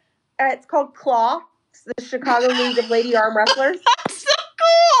gosh. It's called Claw. It's the Chicago League of Lady Arm Wrestlers. That's so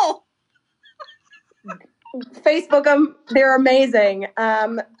cool. Facebook them. They're amazing.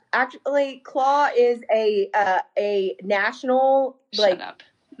 Actually, Claw is a national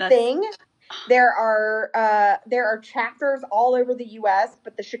thing. There are chapters all over the U.S.,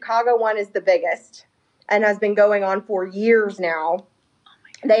 but the Chicago one is the biggest and has been going on for years now.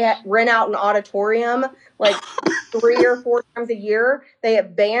 They rent out an auditorium like 3 or 4 times a year. They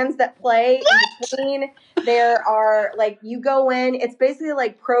have bands that play in between. There are, like, you go in, it's basically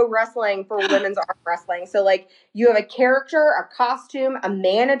like pro wrestling for women's arm wrestling. So, like, you have a character, a costume, a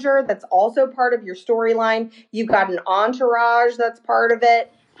manager that's also part of your storyline. You've got an entourage that's part of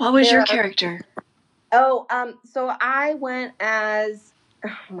it. What was your character? So I went as,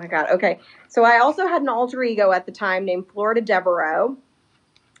 oh my God, okay. So I also had an alter ego at the time named Florida Devereaux.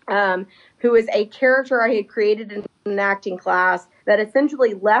 Who is a character I had created in an acting class that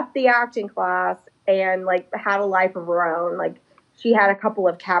essentially left the acting class and like had a life of her own. Like, she had a couple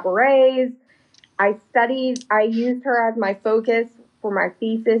of cabarets. I used her as my focus for my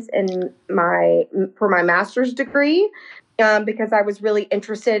thesis and for my master's degree, because I was really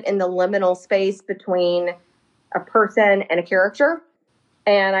interested in the liminal space between a person and a character.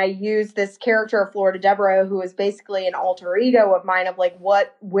 And I used this character of Florida Devereaux, who is basically an alter ego of mine, of like,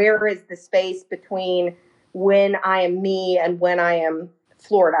 where is the space between when I am me and when I am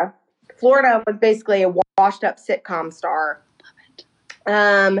Florida. Florida was basically a washed up sitcom star.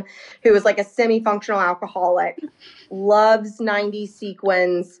 Who was like a semi-functional alcoholic, loves 90s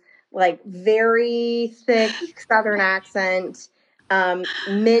sequins, like very thick Southern accent,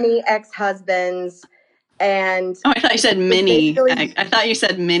 many ex-husbands. And I thought you said many. I thought you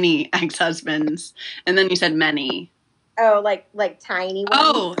said many ex-husbands, and then you said many. Oh, like tiny ones.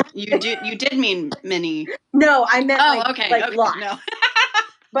 Oh, you did mean many. No, I meant okay. Lots. No.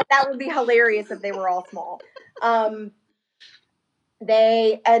 But that would be hilarious if they were all small.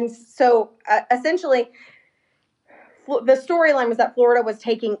 Essentially, the storyline was that Florida was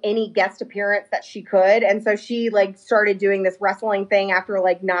taking any guest appearance that she could, and so she like started doing this wrestling thing after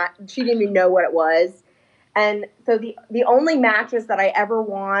she didn't even know what it was. And so the only matches that I ever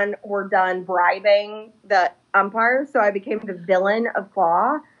won were done bribing the umpires. So I became the villain of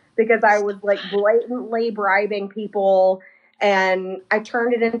Claw because I was like blatantly bribing people, and I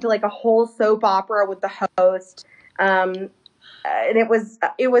turned it into like a whole soap opera with the host. And it was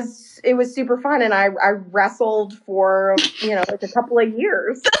super fun. And I wrestled for, like a couple of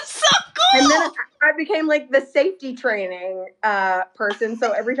years. That's so cool. And then I became like the safety training person.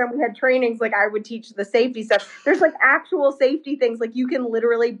 So every time we had trainings, like I would teach the safety stuff. There's like actual safety things. Like you can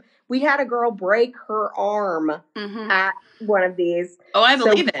literally, we had a girl break her arm at one of these. Oh, I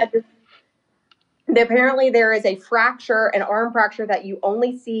believe it. Apparently there is an arm fracture that you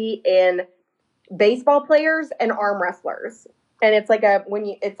only see in baseball players and arm wrestlers. And it's like a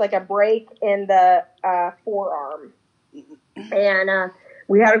break in the forearm. And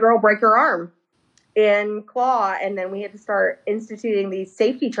we had a girl break her arm. in Claw, and then we had to start instituting these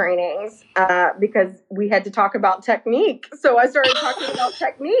safety trainings because we had to talk about technique. So I started talking about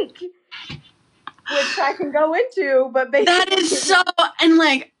technique, which I can go into, but basically... That is so... And,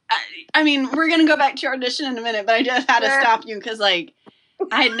 like, I mean, we're going to go back to your audition in a minute, but I just had to stop you because, like,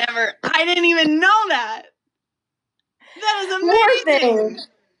 I didn't even know that. That is amazing.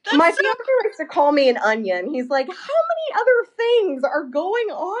 My fiance likes to call me an onion. He's like, how many other things are going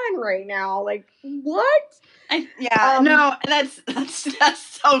on right now? Like, what? No, that's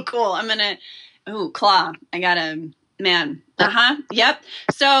so cool. I'm gonna, Claw. I got a man. Yep.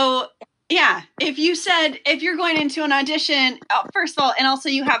 So yeah, if you're going into an audition, first of all, and also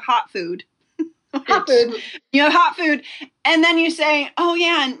you have hot food. You have hot food, and then you say, "Oh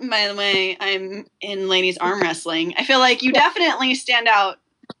yeah, and by the way, I'm in ladies arm wrestling." I feel like you definitely stand out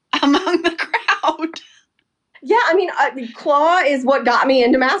among the crowd. Yeah, I mean, Claw is what got me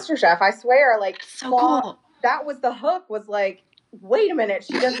into MasterChef. I swear, like, so Claw, cool. That was the hook. Was like, wait a minute,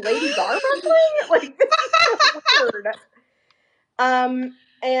 she does ladies arm wrestling? Like, this is so weird.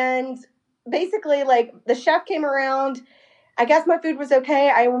 And basically, like, the chef came around. I guess my food was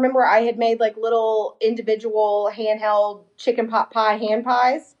okay. I remember I had made like little individual handheld chicken pot pie hand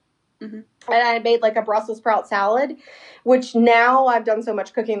pies. Mm-hmm. And I made like a Brussels sprout salad, which now I've done so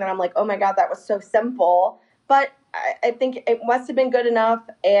much cooking that I'm like, oh my God, that was so simple. But I think it must have been good enough.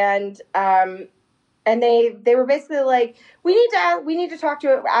 And they were basically like, we need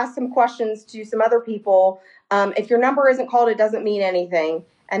to ask some questions to some other people. If your number isn't called, it doesn't mean anything.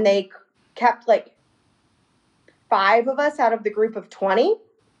 And they kept like 5 of us out of the group of 20.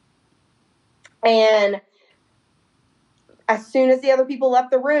 And as soon as the other people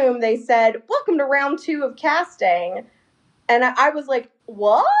left the room, they said, welcome to round 2 of casting. And I was like,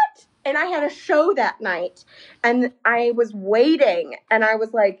 what? And I had a show that night. And I was waiting. And I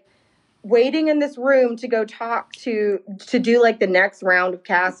was like, waiting in this room to go talk to do like the next round of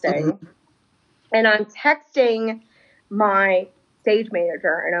casting. And I'm texting my stage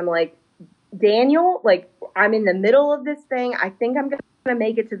manager. And I'm like, Daniel, like, I'm in the middle of this thing. I think I'm going to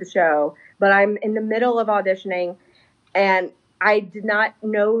make it to the show, but I'm in the middle of auditioning, and I did not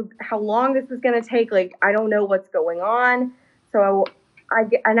know how long this was going to take. Like, I don't know what's going on. So I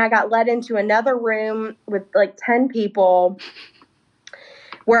got led into another room with like 10 people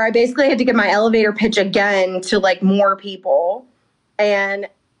where I basically had to give my elevator pitch again to like more people. And,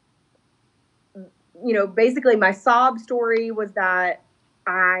 you know, basically my sob story was that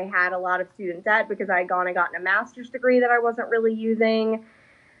I had a lot of student debt because I had gone and gotten a master's degree that I wasn't really using.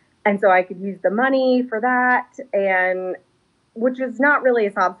 And so I could use the money for that. And which is not really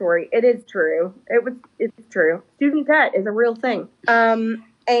a sob story. It is true. It's true. Student debt is a real thing.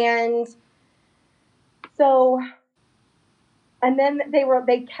 And so, and then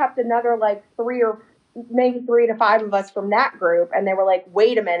they kept another like 3 to 5 of us from that group. And they were like,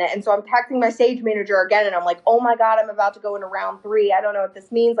 wait a minute. And so I'm texting my stage manager again. And I'm like, oh my God, I'm about to go into round 3. I don't know what this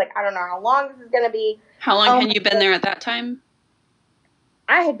means. Like, I don't know how long this is going to be. How long had you been there at that time?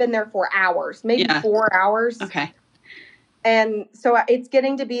 I had been there for hours, maybe 4 hours. Okay. And so it's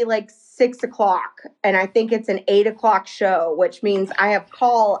getting to be like 6 o'clock. And I think it's an 8 o'clock show, which means I have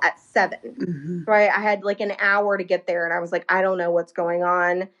call at 7. Mm-hmm. So I had like an hour to get there. And I was like, I don't know what's going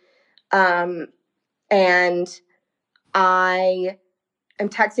on. And I am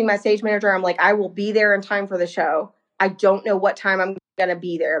texting my stage manager. I'm like, I will be there in time for the show. I don't know what time I'm going to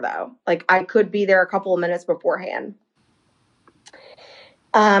be there, though. Like, I could be there a couple of minutes beforehand.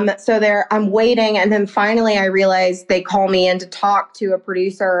 So I'm waiting. And then finally I realized they call me in to talk to a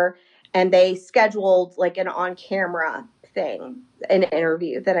producer, and they scheduled like an on-camera thing, an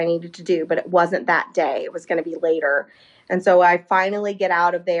interview that I needed to do, but it wasn't that day. It was going to be later. And so I finally get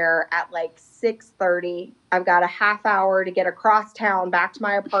out of there at like 6:30. I've got a half hour to get across town back to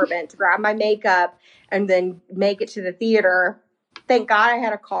my apartment to grab my makeup and then make it to the theater. Thank God I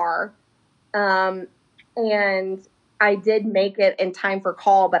had a car. And I did make it in time for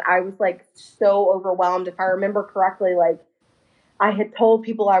call, but I was like so overwhelmed. If I remember correctly, like I had told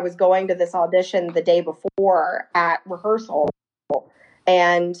people I was going to this audition the day before at rehearsal,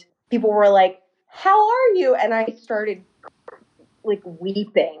 and people were like, how are you? And I started like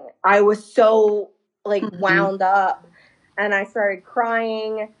weeping. I was so like wound up, and I started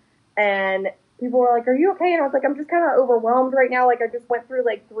crying, and people were like, are you okay? And I was like, I'm just kind of overwhelmed right now. Like, I just went through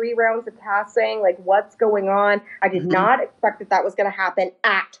like 3 rounds of casting. Like, what's going on? I did not expect that was going to happen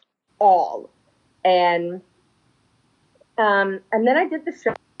at all. And then I did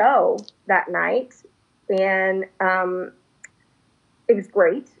the show that night, and it was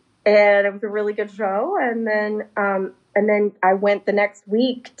great. And it was a really good show. And then And then I went the next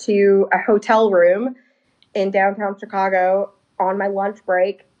week to a hotel room in downtown Chicago on my lunch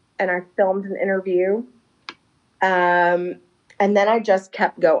break, and I filmed an interview. And then I just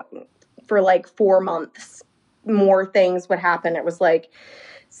kept going for like 4 months. More things would happen. It was like,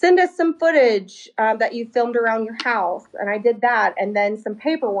 send us some footage that you filmed around your house. And I did that. And then some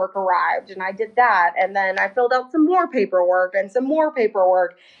paperwork arrived, and I did that. And then I filled out some more paperwork and some more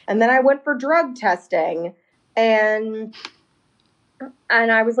paperwork. And then I went for drug testing. And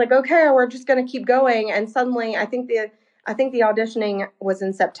I was like, okay, we're just going to keep going. And suddenly I think the auditioning was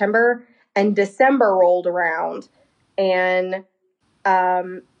in September, and December rolled around, and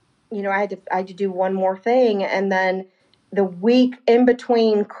I had to do one more thing. And then the week in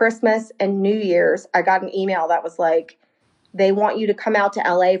between Christmas and New Year's, I got an email that was like, they want you to come out to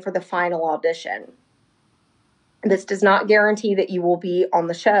LA for the final audition. This does not guarantee that you will be on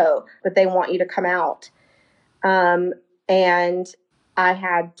the show, but they want you to come out. And I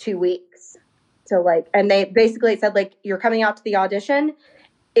had 2 weeks to and they basically said, like, you're coming out to the audition.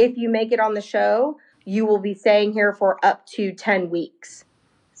 If you make it on the show, you will be staying here for up to 10 weeks.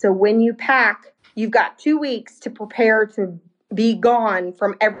 So when you pack, you've got 2 weeks to prepare to be gone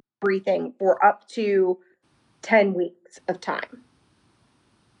from everything for up to 10 weeks of time.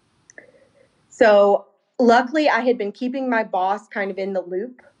 So luckily I had been keeping my boss kind of in the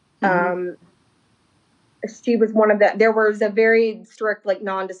loop. Mm-hmm. She was there was a very strict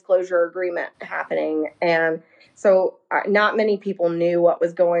non-disclosure agreement happening. And so not many people knew what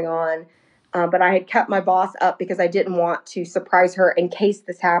was going on. But I had kept my boss up because I didn't want to surprise her in case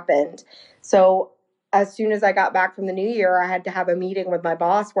this happened. So as soon as I got back from the new year, I had to have a meeting with my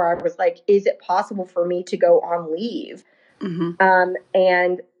boss where I was like, is it possible for me to go on leave? Mm-hmm.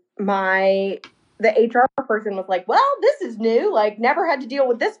 And the HR person was like, well, this is new. Never had to deal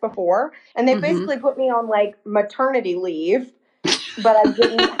with this before. And they basically put me on maternity leave, but I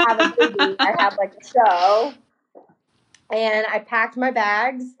didn't have a baby. I had a show, and I packed my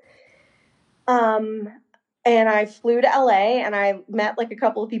bags. And I flew to LA, and I met a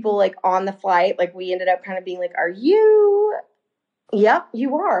couple of people on the flight. We ended up kind of being like, are you? Yep,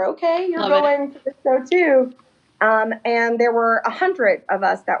 you are. Okay. You're going to the show too. And there were 100 of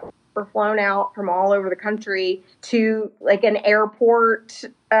us that were flown out from all over the country to an airport,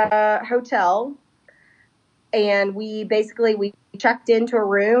 hotel. And we checked into a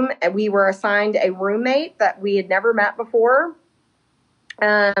room, and we were assigned a roommate that we had never met before.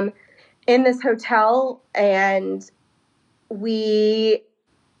 In this hotel, and we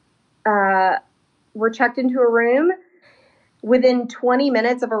were checked into a room. Within 20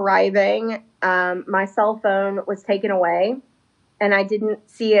 minutes of arriving, my cell phone was taken away, and I didn't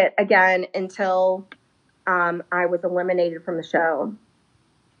see it again until I was eliminated from the show,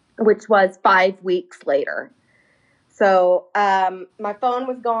 which was 5 weeks later. So my phone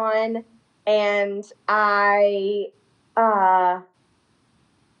was gone, and I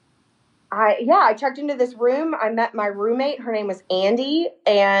checked into this room. I met my roommate. Her name was Andy,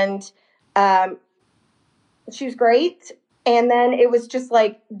 and she was great. And then it was just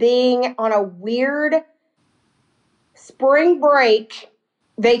being on a weird spring break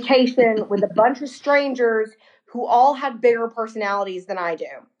vacation with a bunch of strangers who all had bigger personalities than I do.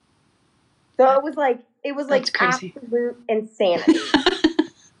 So it was absolute insanity.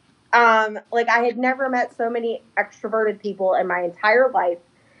 I had never met so many extroverted people in my entire life.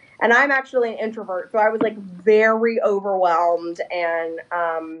 And I'm actually an introvert, so I was very overwhelmed, and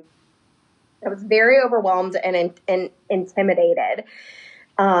intimidated.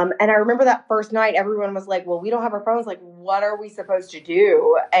 And I remember that first night, everyone was like, well, we don't have our phones. What are we supposed to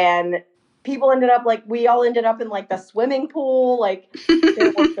do? And people ended up we all ended up in the swimming pool.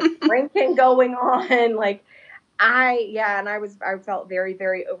 There was some drinking going on. I felt very,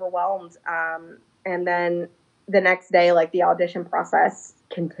 very overwhelmed. And then the next day, the audition process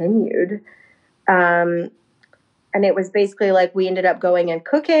continued. And it was basically we ended up going and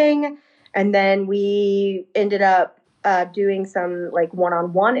cooking, and then we ended up doing some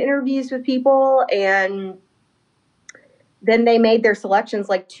one-on-one interviews with people, and then they made their selections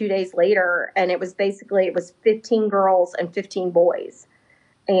 2 days later, and it was 15 girls and 15 boys.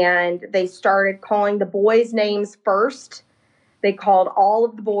 And they started calling the boys' names first. They called all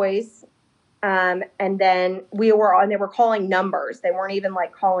of the boys. And then they were calling numbers. They weren't even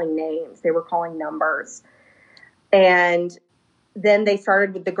calling names. They were calling numbers. And then they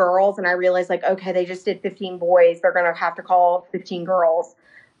started with the girls, and I realized okay, they just did 15 boys. They're going to have to call 15 girls.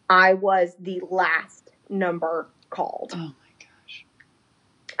 I was the last number called. Oh my gosh.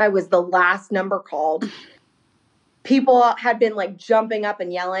 I was the last number called. People had been jumping up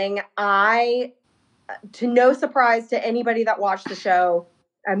and yelling. I to no surprise to anybody that watched the show,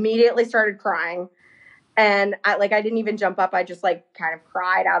 immediately started crying. And I didn't even jump up. I just like kind of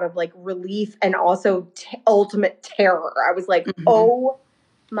cried out of like relief and also ultimate terror. I was like, oh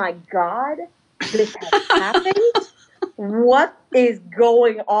my God, this has happened. What is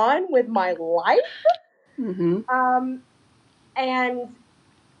going on with my life? And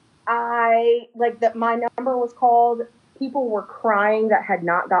I my number was called. People were crying that had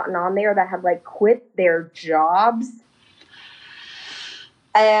not gotten on there, that had like quit their jobs.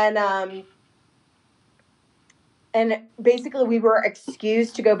 And basically we were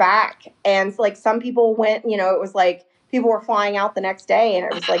excused to go back. And so, like, some people went, it was like people were flying out the next day, and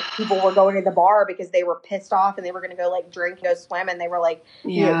it was like people were going to the bar because they were pissed off and they were going to go like drink and go swim. And they were like,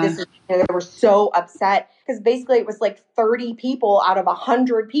 they were so upset because basically it was like 30 people out of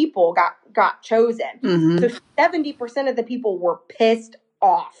 100 people got chosen. So 70% of the people were pissed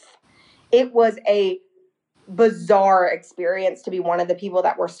off. It was a bizarre experience to be one of the people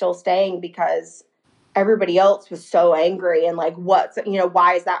that were still staying because everybody else was so angry and like,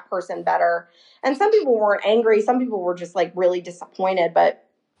 why is that person better? And some people weren't angry. Some people were just like really disappointed, but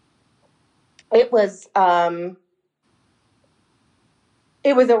it was a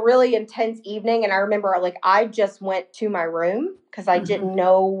really intense evening. And I remember like, I just went to my room because I didn't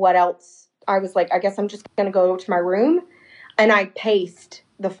know what else. I was like, I guess I'm just going to go to my room. And I paced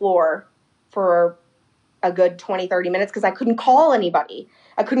the floor for a good 20, 30 minutes because I couldn't call anybody.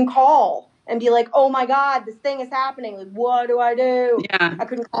 I couldn't call and be like, oh my God, this thing is happening. Like, what do I do? Yeah. I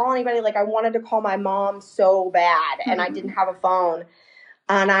couldn't call anybody. Like, I wanted to call my mom so bad, and I didn't have a phone.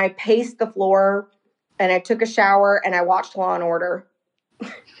 And I paced the floor, and I took a shower, and I watched Law and Order.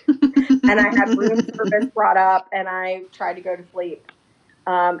 And I had room service brought up, and I tried to go to sleep.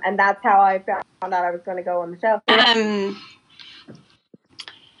 And that's how I found out I was going to go on the show.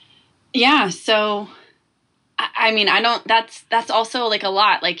 Yeah, so I mean, that's also like a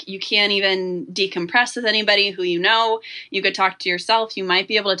lot. Like, you can't even decompress with anybody who you know. You could talk to yourself. You might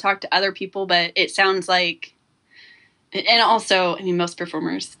be able to talk to other people, but it sounds like, and also, I mean, most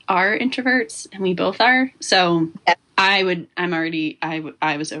performers are introverts, and we both are. So yeah. I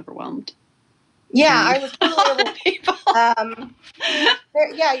was overwhelmed. Yeah, I was totally people.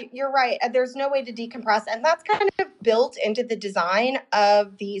 Yeah, you're right. There's no way to decompress, and that's kind of built into the design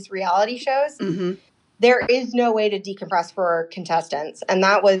of these reality shows. There is no way to decompress for contestants. And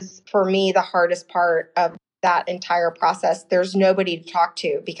that was, for me, the hardest part of that entire process. There's nobody to talk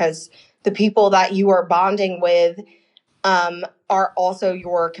to because the people that you are bonding with are also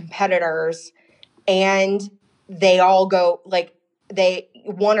your competitors. And they all go, like,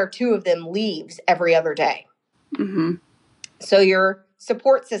 one or two of them leaves every other day. So your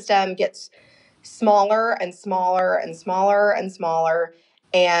support system gets smaller and smaller and smaller and smaller.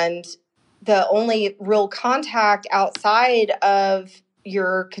 And the only real contact outside of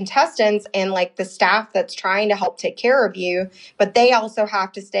your contestants and like the staff that's trying to help take care of you, but they also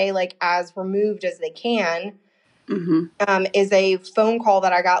have to stay like as removed as they can, is a phone call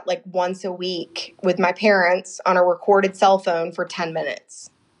that I got like once a week with my parents on a recorded cell phone for 10 minutes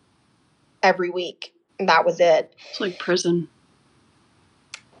every week. And that was it. It's like prison.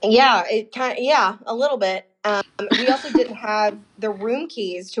 Yeah, a little bit. We also didn't have the room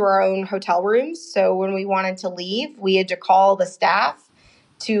keys to our own hotel rooms. So when we wanted to leave, we had to call the staff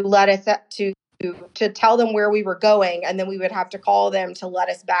to let us to tell them where we were going. And then we would have to call them to let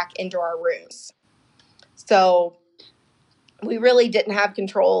us back into our rooms. So we really didn't have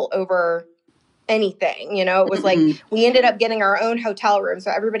control over anything. It was like we ended up getting our own hotel room. So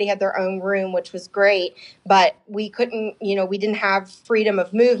everybody had their own room, which was great. But we couldn't, we didn't have freedom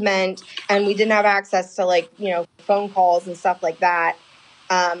of movement, and we didn't have access to like, phone calls and stuff like that.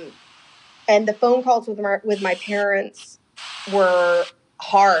 And the phone calls with my parents were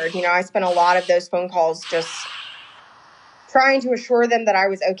hard. I spent a lot of those phone calls just trying to assure them that I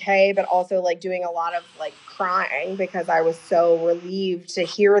was okay, but also like doing a lot of like crying because I was so relieved to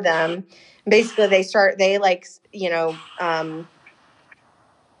hear them. Basically, they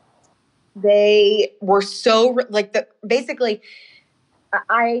were so like basically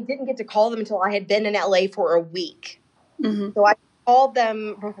I didn't get to call them until I had been in LA for a week. So I called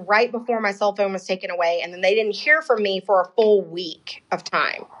them right before my cell phone was taken away, and then they didn't hear from me for a full week of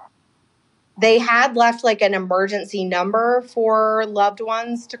time. They had left like an emergency number for loved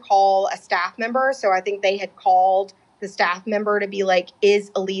ones to call a staff member. So I think they had called the staff member to be like,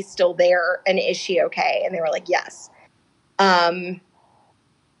 is Elise still there? And is she okay? And they were like, yes. But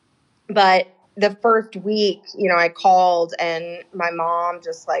the first week, I called, and my mom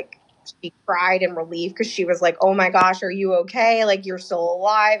just like, she cried in relief because she was like, oh my gosh, are you okay? Like, you're still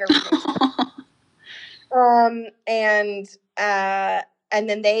alive. And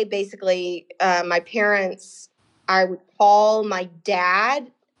then they basically, my parents, I would call my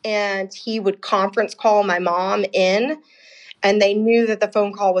dad and he would conference call my mom in, and they knew that the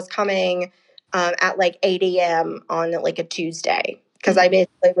phone call was coming at like 8 a.m. on like a Tuesday, because I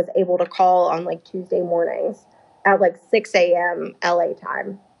basically was able to call on like Tuesday mornings at like 6 a.m. LA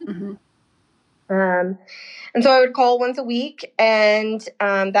time. Mm-hmm. And so I would call once a week, and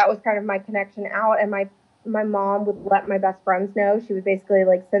that was kind of my connection out. And my mom would let my best friends know. She would basically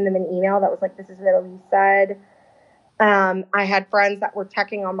like send them an email that was like, this is what Elise said. I had friends that were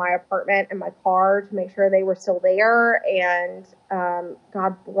checking on my apartment and my car to make sure they were still there. And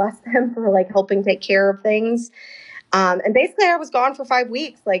God bless them for like helping take care of things. And basically I was gone for 5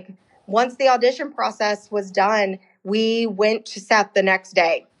 weeks. Like once the audition process was done, we went to set the next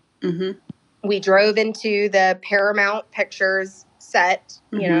day. Mm-hmm. We drove into the Paramount Pictures set,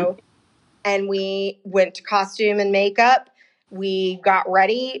 you know, and we went to costume and makeup. We got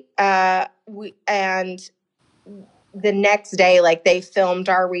ready. And the next day, like they filmed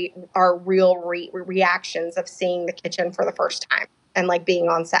our real reactions of seeing the kitchen for the first time and like being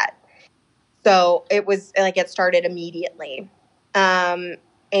on set. So it was like, it started immediately. And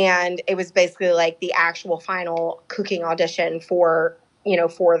it was basically like the actual final cooking audition for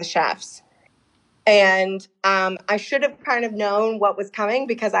the chefs. And I should have kind of known what was coming,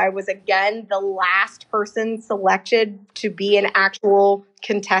 because I was, again, the last person selected to be an actual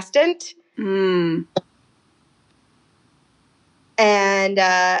contestant. Mm. And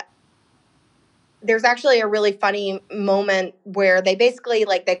there's actually a really funny moment where they basically,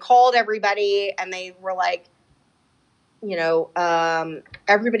 like, they called everybody and they were like,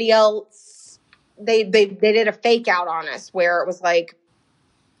 everybody else, they did a fake out on us where it was like,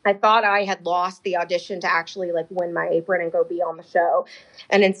 I thought I had lost the audition to actually like win my apron and go be on the show.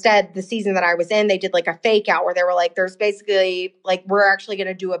 And instead, the season that I was in, they did like a fake out where they were like, there's basically like, we're actually going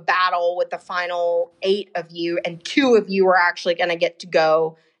to do a battle with the final 8 of you, and 2 of you are actually going to get to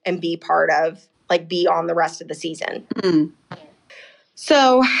go and be be on the rest of the season. Mm.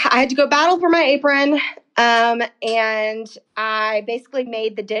 So I had to go battle for my apron. And I basically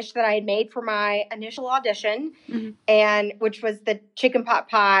made the dish that I had made for my initial audition, and which was the chicken pot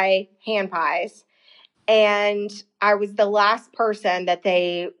pie hand pies. And I was the last person that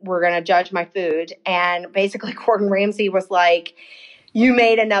they were going to judge my food. And basically Gordon Ramsay was like, you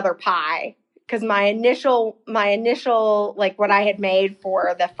made another pie. Because my initial, like what I had made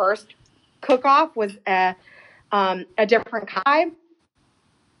for the first cook-off was a different pie.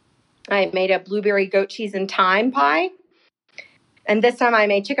 I made a blueberry goat cheese and thyme pie. And this time I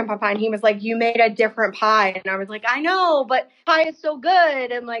made chicken pot pie, and he was like, you made a different pie. And I was like, I know, but pie is so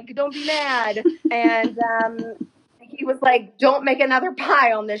good. And like, don't be mad. And he was like, don't make another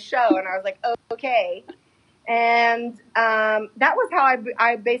pie on this show. And I was like, oh, okay. And that was how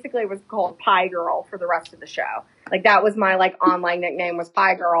I basically was called Pie Girl for the rest of the show. Like that was my like online nickname, was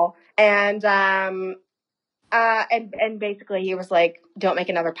Pie Girl. And basically he was like, don't make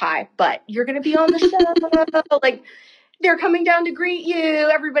another pie, but you're going to be on the show. Like, they're coming down to greet you,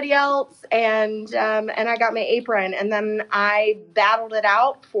 everybody else. And I got my apron, and then I battled it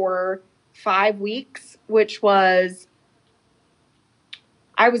out for 5 weeks, which was,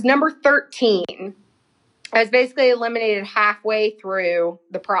 I was number 13. I was basically eliminated halfway through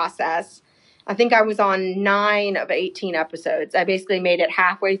the process. I think I was on 9 of 18 episodes. I basically made it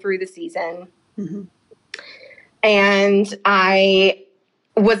halfway through the season. Mm-hmm. And I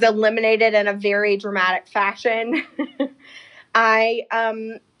was eliminated in a very dramatic fashion. I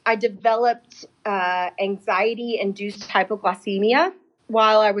developed anxiety-induced hypoglycemia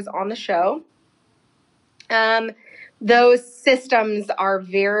while I was on the show. Those systems are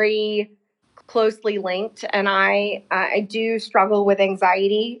very closely linked, and I do struggle with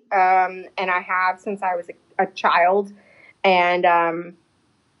anxiety, and I have since I was a child. And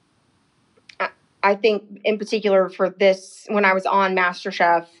I think in particular for this, when I was on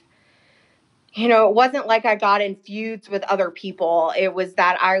MasterChef, it wasn't like I got in feuds with other people. It was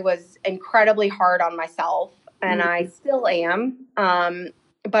that I was incredibly hard on myself, and I still am.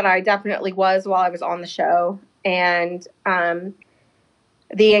 But I definitely was while I was on the show. And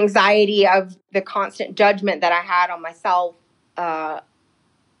the anxiety of the constant judgment that I had on myself,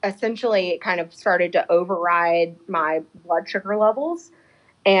 essentially it kind of started to override my blood sugar levels.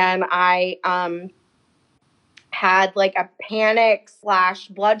 And I had like a panic /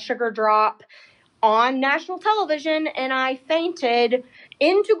 blood sugar drop on national television, and I fainted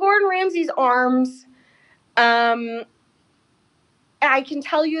into Gordon Ramsay's arms. I can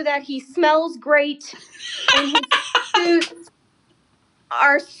tell you that he smells great, and his suits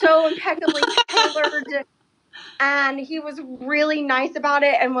are so impeccably tailored. And he was really nice about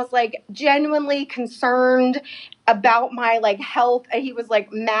it and was like genuinely concerned about my like health. And he was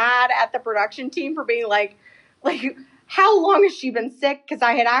like mad at the production team for being like, how long has she been sick? Because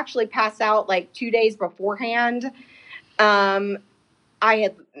I had actually passed out like 2 days beforehand. I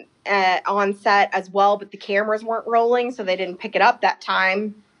had on set as well, but the cameras weren't rolling, so they didn't pick it up that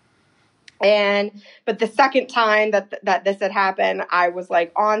time. But the second time that this had happened, I was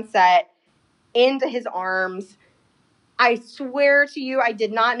like on set, into his arms. I swear to you, I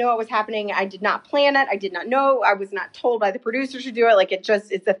did not know what was happening. I did not plan it. I did not know. I was not told by the producers to do it. Like, it's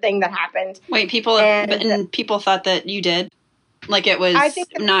a thing that happened. Wait, people thought that you did? Like, it was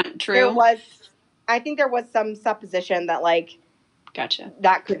not true? I think there was some supposition that, like, gotcha,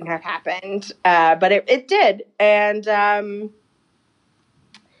 that couldn't have happened. But it did. And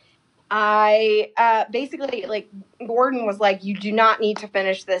I basically, like, Gordon was like, you do not need to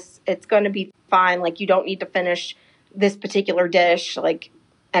finish this. It's going to be fine. Like, you don't need to finish this particular dish. Like,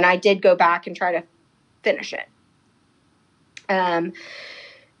 and I did go back and try to finish it.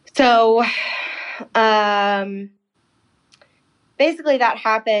 So basically that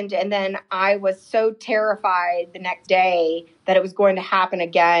happened. And then I was so terrified the next day that it was going to happen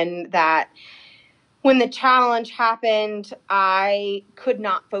again, that when the challenge happened, I could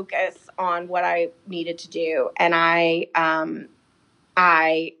not focus on what I needed to do. And I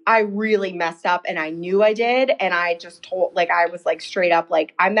really messed up, and I knew I did. And I just told, like, I was like straight up,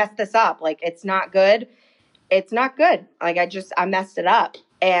 like, I messed this up. Like, it's not good. It's not good. Like, I messed it up.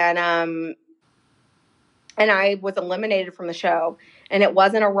 And I was eliminated from the show, and it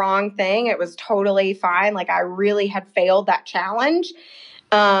wasn't a wrong thing. It was totally fine. Like, I really had failed that challenge.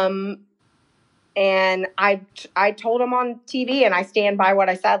 And I told him on TV, and I stand by what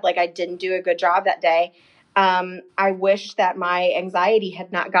I said. Like, I didn't do a good job that day. I wish that my anxiety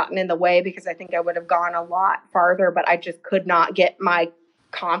had not gotten in the way, because I think I would have gone a lot farther, but I just could not get my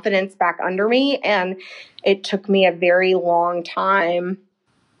confidence back under me. And it took me a very long time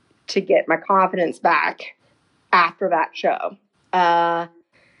to get my confidence back after that show.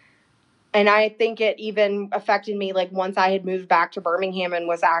 And I think it even affected me, like, once I had moved back to Birmingham and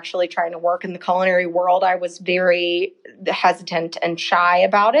was actually trying to work in the culinary world, I was very hesitant and shy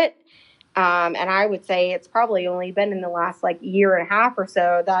about it. And I would say it's probably only been in the last, like, year and a half or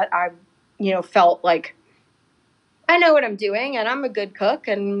so that I've, felt like I know what I'm doing, and I'm a good cook,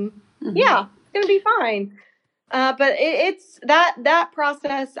 and yeah, it's going to be fine. But it's that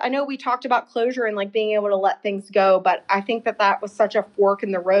process. I know we talked about closure and, like, being able to let things go, but I think that was such a fork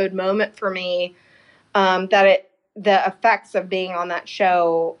in the road moment for me, that the effects of being on that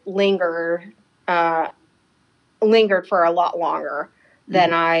show lingered for a lot longer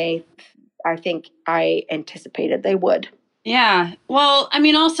than I think I anticipated they would. Yeah. Well, I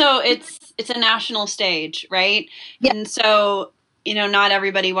mean, also it's a national stage, right? Yeah. And so, not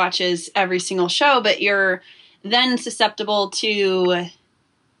everybody watches every single show, but you're then susceptible to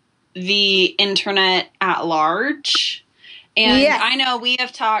the internet at large. And yes. I know we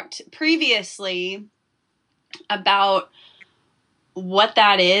have talked previously about what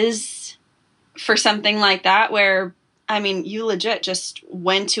that is for something like that, where, I mean, you legit just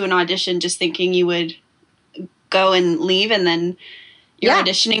went to an audition just thinking you would go and leave, and then you're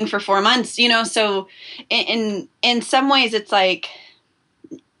auditioning for 4 months, so in some ways it's like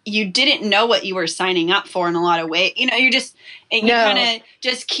you didn't know what you were signing up for in a lot of ways. You kind of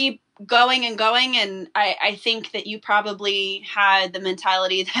just keep going and going. And I think that you probably had the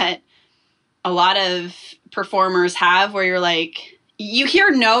mentality that a lot of performers have, where you're like, you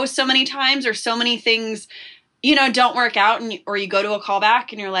hear no so many times, or so many things, don't work out, or you go to a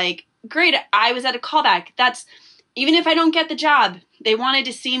callback and you're like, great, I was at a callback. That's, even if I don't get the job, they wanted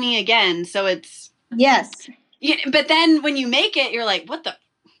to see me again. So it's, yes. But then when you make it, you're like, what the?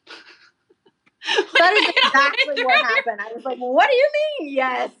 That is exactly what happened. I was like, well, what do you mean?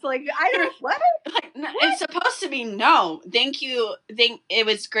 Yes. Like, I don't, what? Like, what? It's supposed to be no. Thank you. It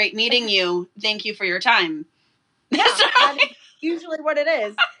was great meeting you. Thank you for your time. Yeah, that is usually what it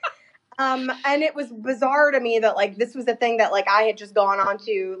is. And it was bizarre to me that, like, this was a thing that, like, I had just gone on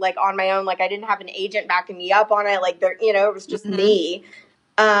to, like, on my own. Like, I didn't have an agent backing me up on it. Like, there, it was just me.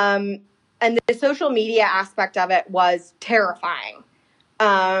 And the social media aspect of it was terrifying.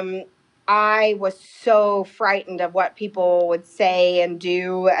 I was so frightened of what people would say and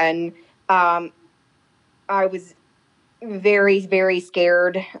do. And I was very, very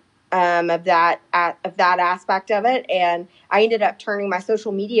scared of that aspect of it. And I ended up turning my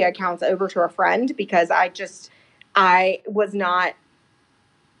social media accounts over to a friend, because I was not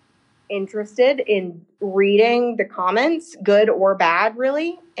interested in reading the comments, good or bad,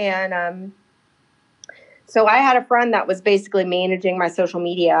 really. And So I had a friend that was basically managing my social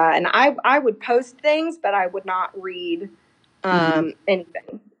media, and I would post things, but I would not read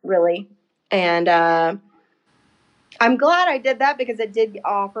anything really. And I'm glad I did that because it did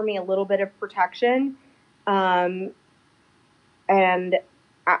offer me a little bit of protection. And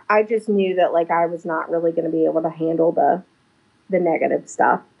I just knew that like I was not really going to be able to handle the negative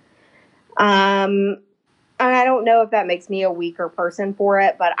stuff. And I don't know if that makes me a weaker person for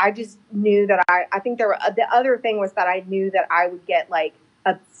it, but I just knew that I think the other thing was that I knew that I would get like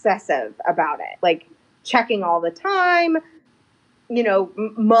obsessive about it, like checking all the time, you know,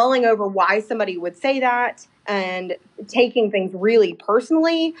 mulling over why somebody would say that and taking things really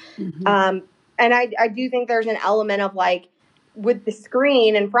personally. And I do think there's an element of like with the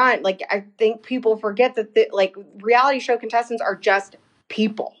screen in front, like I think people forget that like reality show contestants are just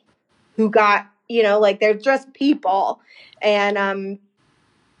people who got, you know, like they're just people. And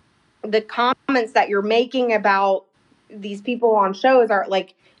the comments that you're making about these people on shows are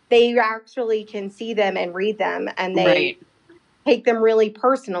like, they actually can see them and read them, and they take them really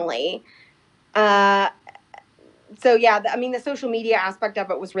personally. So yeah, I mean, the social media aspect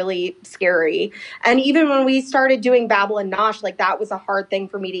of it was really scary. And even when we started doing Babble and Nosh, like that was a hard thing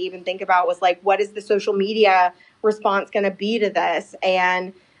for me to even think about, was like, what is the social media response going to be to this?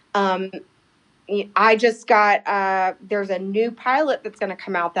 And I just got, there's a new pilot that's going to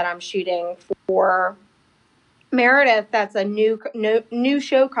come out that I'm shooting for Meredith. That's a new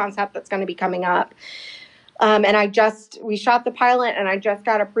show concept that's going to be coming up. And we shot the pilot, and I just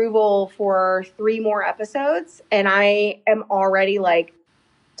got approval for 3 more episodes. And I am already like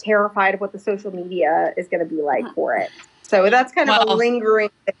terrified of what the social media is going to be like for it. So that's kind of a lingering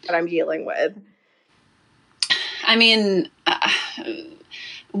thing that I'm dealing with. I mean,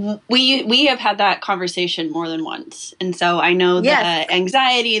 we have had that conversation more than once. And so I know the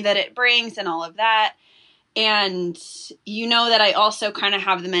anxiety that it brings and all of that. And you know that I also kind of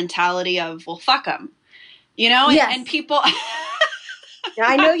have the mentality of, well, fuck them. You know, and people.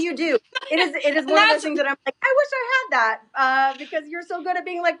 I know you do. It is one of those things that I'm like, I wish I had that because you're so good at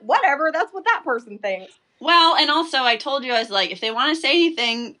being like, whatever, that's what that person thinks. Well, and also I told you, I was like, if they want to say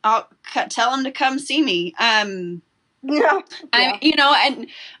anything, I'll tell them to come see me. You know,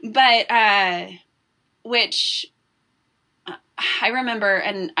 which I remember,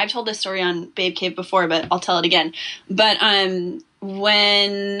 and I've told this story on Babe Cave before, but I'll tell it again. But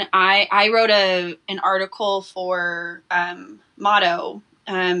when I wrote an article for Motto,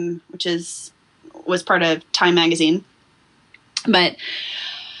 which was part of Time magazine, but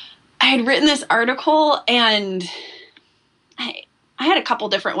I had written this article, and I had a couple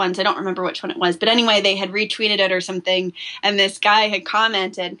different ones. I don't remember which one it was, but anyway, they had retweeted it or something, and this guy had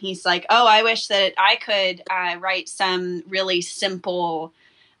commented, and he's like, "Oh, I wish that I could write some really simple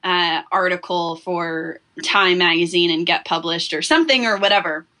article for Time magazine and get published or something or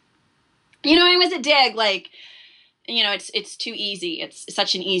whatever." You know, it was a dig, like, you know, it's too easy. It's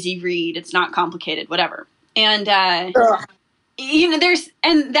such an easy read. It's not complicated, whatever. And you know,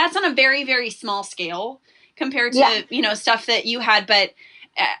 and that's on a very, very small scale compared to, you know, stuff that you had. But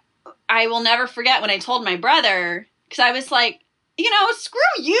I will never forget when I told my brother, because I was like, you know, screw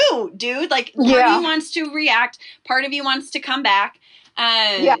you, dude. Like, part of you wants to react. Part of you wants to come back.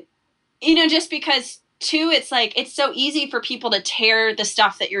 You know, just because, too, it's like, it's so easy for people to tear the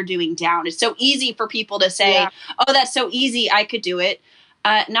stuff that you're doing down. It's so easy for people to say, oh, that's so easy, I could do it.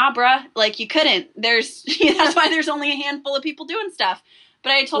 Nah, bruh, like, you couldn't. That's why there's only a handful of people doing stuff.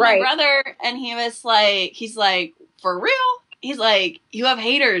 But I told my brother, and he's like, for real? He's like, you have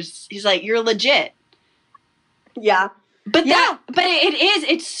haters. He's like, you're legit. Yeah. But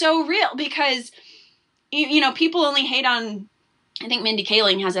it's so real because, you know, people only hate on, I think Mindy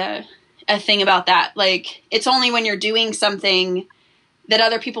Kaling has a thing about that. Like, it's only when you're doing something that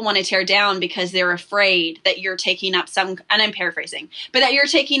other people want to tear down because they're afraid that you're taking up and I'm paraphrasing, but that you're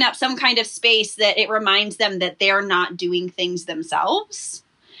taking up some kind of space that it reminds them that they're not doing things themselves.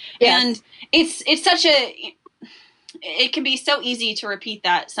 Yes. And it can be so easy to repeat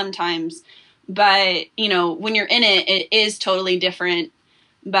that sometimes, but you know, when you're in it, it is totally different.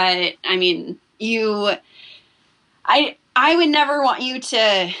 But I mean, I would never want you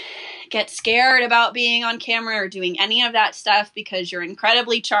to get scared about being on camera or doing any of that stuff because you're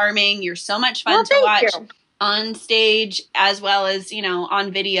incredibly charming. You're so much fun to watch on stage as well as, you know,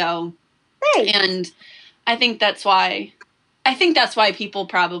 on video. Thanks. And I think that's why people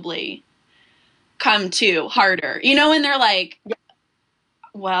probably come to harder, you know, and they're like,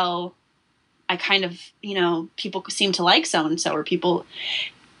 well, I kind of, you know, people seem to like so-and-so, or people,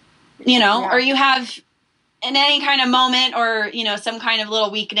 you know, or you have in any kind of moment or, you know, some kind of little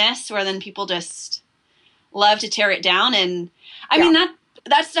weakness where then people just love to tear it down. And I mean,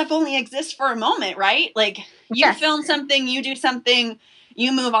 that stuff only exists for a moment, right? Like you film something, you do something,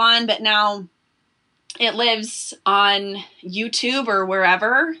 you move on, but now it lives on YouTube or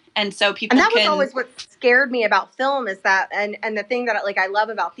wherever. And so people was always what scared me about film is that, and the thing that like I love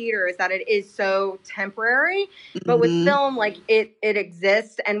about theater is that it is so temporary, but with film, like it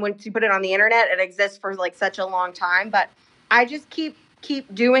exists. And once you put it on the internet, it exists for like such a long time. But I just keep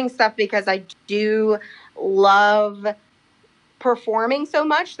doing stuff because I do love performing so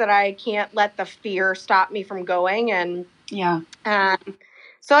much that I can't let the fear stop me from going. And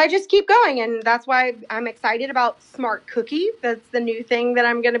so I just keep going, and that's why I'm excited about Smart Cookie. That's the new thing that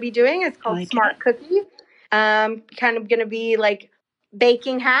I'm going to be doing. It's called Smart Cookie. Kind of going to be like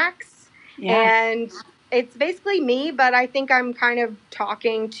baking hacks, and it's basically me, but I think I'm kind of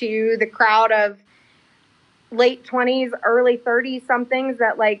talking to the crowd of late 20s, early 30s somethings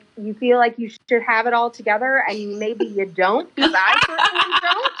that like you feel like you should have it all together, and maybe you don't, because I certainly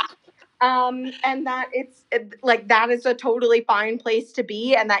don't. And that like that is a totally fine place to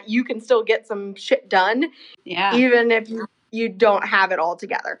be, and that you can still get some shit done, even if you don't have it all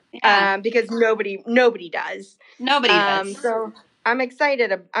together. Because nobody does. Nobody does. So I'm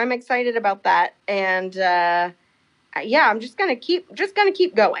excited about that, and I'm just gonna keep going. Just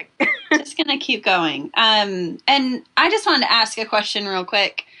gonna keep going. And I just wanted to ask a question real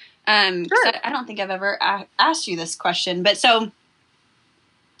quick. Sure. I don't think I've ever asked you this question, but so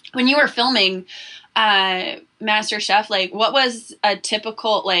when you were filming Master Chef, like what was a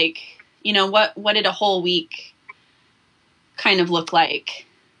typical, like, you know, what did a whole week kind of look like?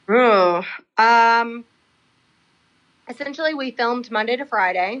 Essentially we filmed Monday to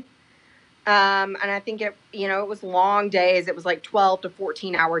Friday. And I think it was long days. It was like 12 to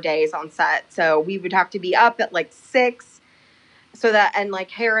 14 hour days on set. So we would have to be up at like 6 so that, and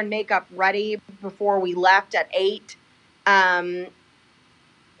like hair and makeup ready before we left at 8.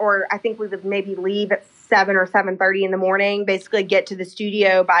 Or I think we would maybe leave at 7 or 7:30 in the morning, basically get to the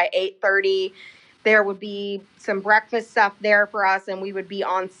studio by 8:30. There would be some breakfast stuff there for us, and we would be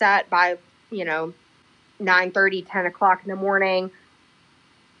on set by, 9:30, 10 o'clock in the morning.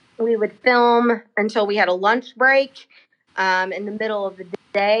 We would film until we had a lunch break in the middle of the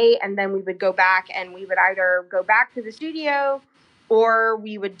day, and then we would go back, and we would either go back to the studio or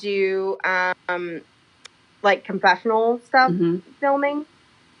we would do like confessional stuff filming.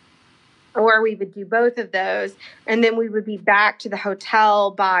 Or we would do both of those, and then we would be back to the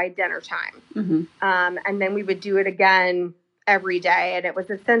hotel by dinner time. And then we would do it again every day. And it was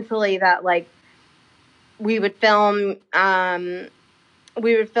essentially that, like, we would film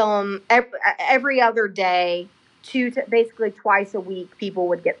every other day, basically twice a week, people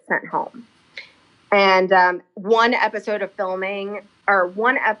would get sent home. And one episode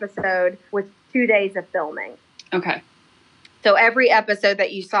was 2 days of filming. Okay. So every episode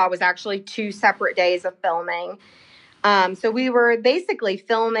that you saw was actually 2 separate days of filming. So we were basically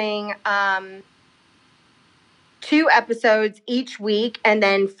filming 2 episodes each week. And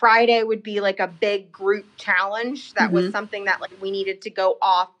then Friday would be like a big group challenge. That was something that like we needed to go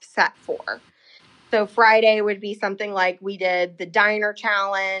off set for. So Friday would be something like we did the diner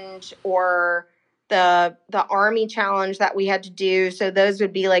challenge or the army challenge that we had to do. So those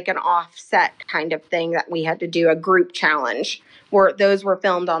would be like an offset kind of thing that we had to do, a group challenge, where those were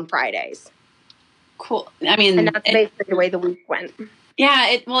filmed on Fridays. Cool. I mean, and that's basically the way the week went.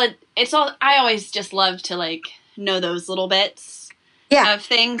 Yeah. It's all, I always just love to like know those little bits of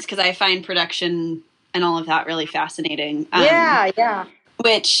things, because I find production and all of that really fascinating.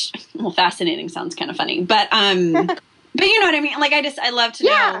 Which, well, fascinating sounds kind of funny, but but you know what I mean? Like, I love to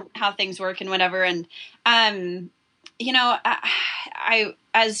know how things work and whatever. And, I,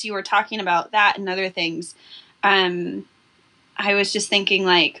 as you were talking about that and other things, I was just thinking,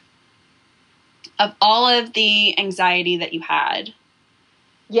 like, of all of the anxiety that you had.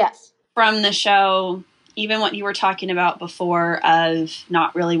 Yes. From the show, even what you were talking about before of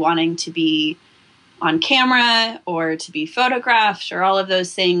not really wanting to be on camera or to be photographed or all of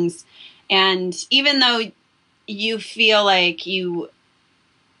those things. And even though you feel like you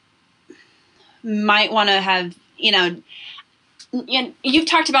might want to have, you've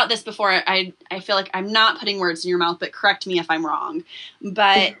talked about this before. I feel like I'm not putting words in your mouth, but correct me if I'm wrong.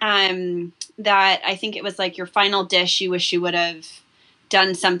 But that I think it was like your final dish, you wish you would have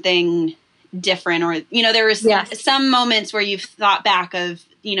done something different, or, there was some moments where you've thought back of,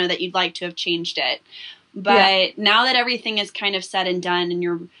 that you'd like to have changed it. But now that everything is kind of said and done, and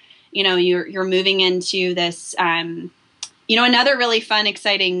you're moving into this, another really fun,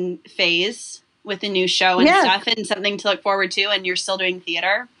 exciting phase with a new show and stuff, and something to look forward to, and you're still doing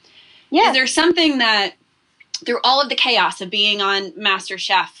theater. Is there something that through all of the chaos of being on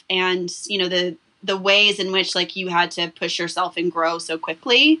MasterChef and, you know, the ways in which like you had to push yourself and grow so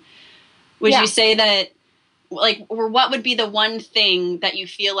quickly, would you say that like, or what would be the one thing that you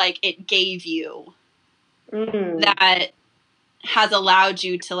feel like it gave you that has allowed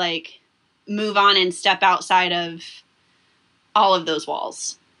you to like move on and step outside of all of those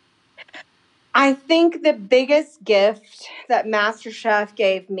walls? I think the biggest gift that MasterChef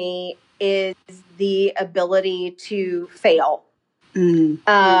gave me is the ability to fail.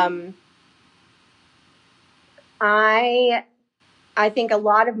 I think a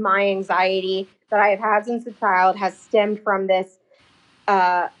lot of my anxiety that I have had since a child has stemmed from this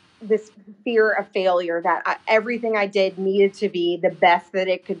fear of failure, that everything I did needed to be the best that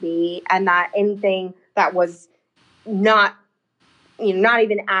it could be, and that anything that was not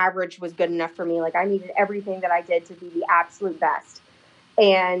even average was good enough for me. Like, I needed everything that I did to be the absolute best.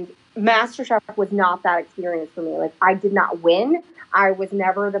 And MasterChef was not that experience for me. Like, I did not win. I was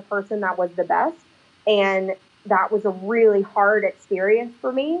never the person that was the best. And that was a really hard experience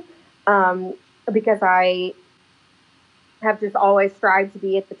for me, because I have just always strived to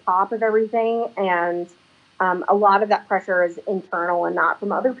be at the top of everything. And a lot of that pressure is internal and not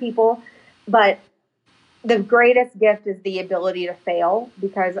from other people. But the greatest gift is the ability to fail,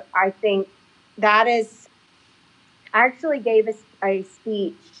 because I think that is, I actually gave a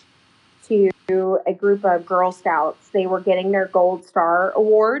speech to a group of Girl Scouts. They were getting their Gold Star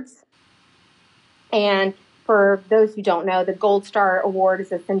Awards. And for those who don't know, the Gold Star Award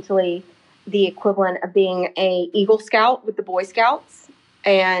is essentially the equivalent of being a Eagle Scout with the Boy Scouts.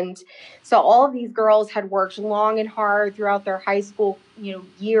 And so all of these girls had worked long and hard throughout their high school,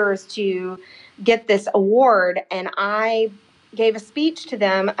 years to get this award. And I gave a speech to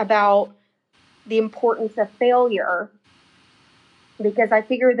them about the importance of failure, because I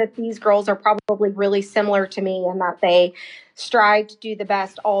figure that these girls are probably really similar to me, and that they strive to do the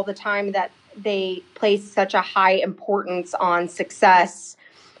best all the time, that they place such a high importance on success,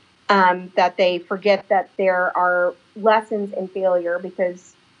 that they forget that there are lessons in failure,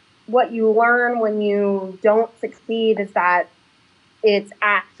 because what you learn when you don't succeed is that it's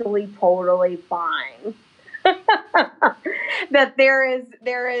actually totally fine. That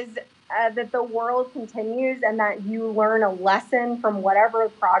that the world continues, and that you learn a lesson from whatever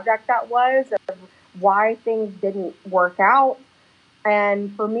project that was, of why things didn't work out.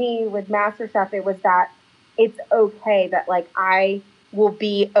 And for me with MasterChef, it was that it's okay, that like I will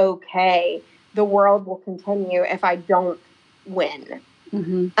be okay. The world will continue if I don't win.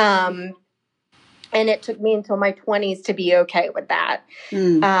 And it took me until my 20s to be okay with that.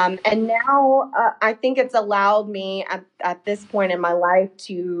 And now I think it's allowed me at this point in my life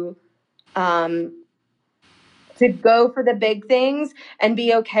to go for the big things and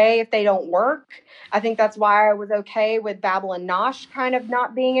be okay if they don't work. I think that's why I was okay with Babel and Nosh kind of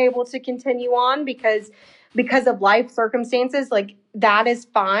not being able to continue on, because of life circumstances. Like, that is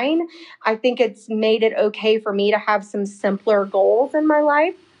fine. I think it's made it okay for me to have some simpler goals in my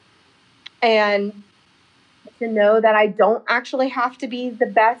life, and to know that I don't actually have to be the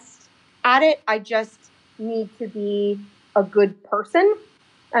best at it. I just need to be a good person,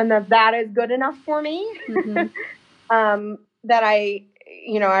 and that is good enough for me. That I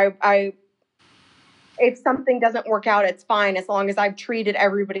if something doesn't work out, it's fine, as long as I've treated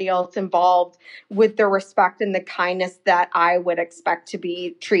everybody else involved with the respect and the kindness that I would expect to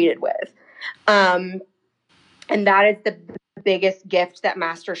be treated with. And that is the biggest gift that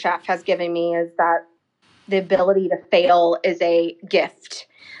MasterChef has given me, is that the ability to fail is a gift.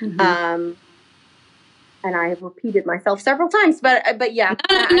 And I have repeated myself several times, but yeah.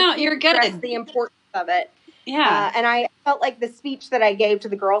 No, you're good. That's the importance of it. Yeah. And I felt like the speech that I gave to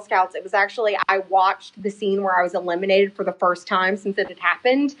the Girl Scouts, it was actually, I watched the scene where I was eliminated for the first time since it had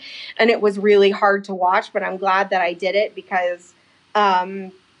happened. And it was really hard to watch, but I'm glad that I did it, because I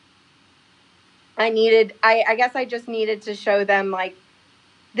guess I just needed to show them, like,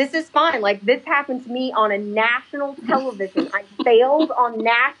 this is fine. Like, this happened to me on a national television. I failed on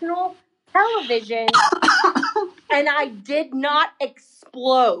national television, and I did not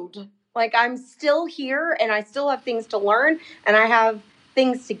explode. Like, I'm still here, and I still have things to learn, and I have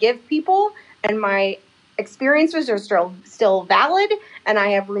things to give people, and my experiences are still valid, and I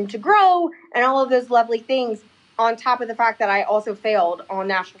have room to grow, and all of those lovely things, on top of the fact that I also failed on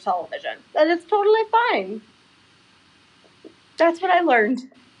national television. That it's totally fine. That's what I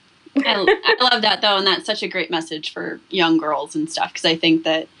learned. I love that, though, and that's such a great message for young girls and stuff, because I think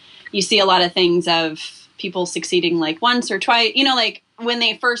that you see a lot of things of people succeeding like once or twice, like when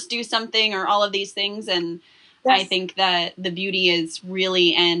they first do something, or all of these things. And I think that the beauty is really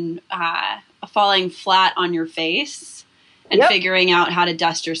in falling flat on your face and figuring out how to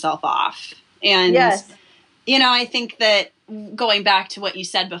dust yourself off. And, you know, I think that going back to what you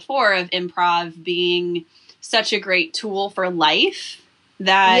said before of improv being such a great tool for life,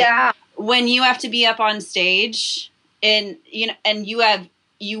 that when you have to be up on stage and, you know, and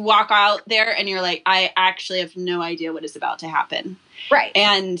you walk out there and you're like, I actually have no idea what is about to happen. Right.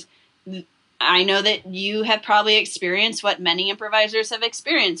 And I know that you have probably experienced what many improvisers have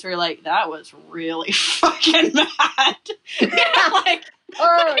experienced. Where like, that was really fucking bad. You know, like,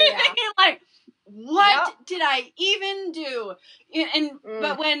 like, what did I even do? And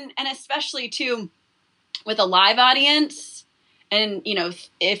but when, and especially too, with a live audience, and you know,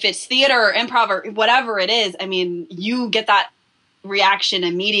 if it's theater or improv or whatever it is, I mean, you get that reaction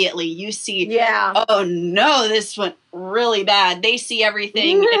immediately. You see, oh no, this went really bad. They see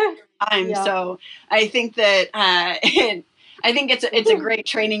everything every time. So I think that I think it's a great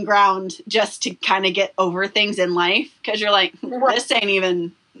training ground just to kind of get over things in life, because you're like, this ain't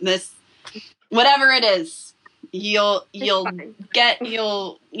even this, whatever it is, you'll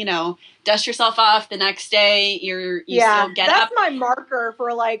you know, dust yourself off the next day. You still get that's up. My marker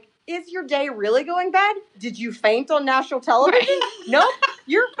for like, is your day really going bad? Did you faint on national television? Right. Nope.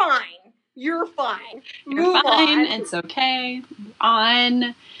 You're fine. You're fine. You're fine. On. It's okay. Move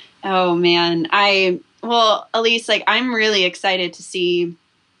on. Oh man. Well, Elise, like, I'm really excited to see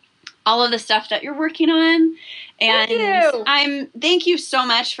all of the stuff that you're working on. And thank you so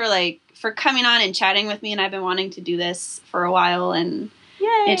much for coming on and chatting with me. And I've been wanting to do this for a while, and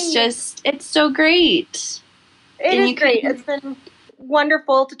it's so great. It is great. It's been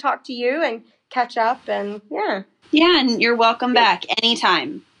wonderful to talk to you and catch up, and and you're welcome back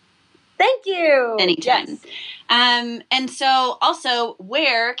anytime. Thank you. Anytime. And so also,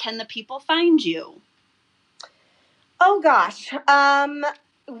 where can the people find you? Oh gosh.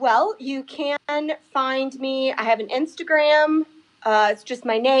 Well, you can find me. I have an Instagram. It's just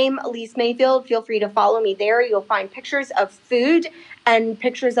my name, Elise Mayfield. Feel free to follow me there. You'll find pictures of food and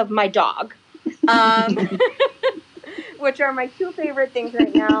pictures of my dog. Which are my two favorite things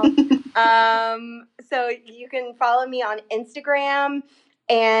right now. So you can follow me on Instagram,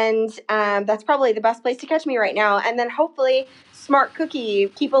 and that's probably the best place to catch me right now. And then hopefully Smart Cookie,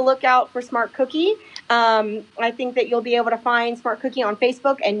 keep a lookout for Smart Cookie. I think that you'll be able to find Smart Cookie on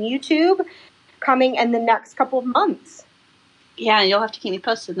Facebook and YouTube coming in the next couple of months. Yeah, you'll have to keep me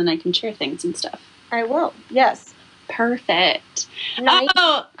posted, then I can share things and stuff. I will, yes. Perfect. Nice.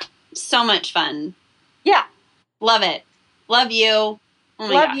 Oh, so much fun. Yeah. Love it. Love you. Oh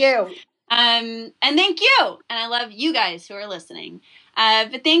love you. And thank you. And I love you guys who are listening.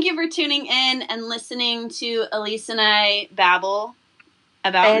 But thank you for tuning in and listening to Elise and I babble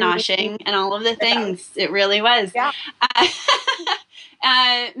about noshing and all of the things. It really was. Yeah.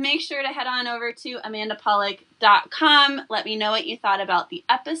 Make sure to head on over to amandapollock.com. Let me know what you thought about the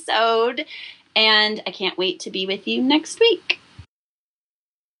episode. And I can't wait to be with you next week.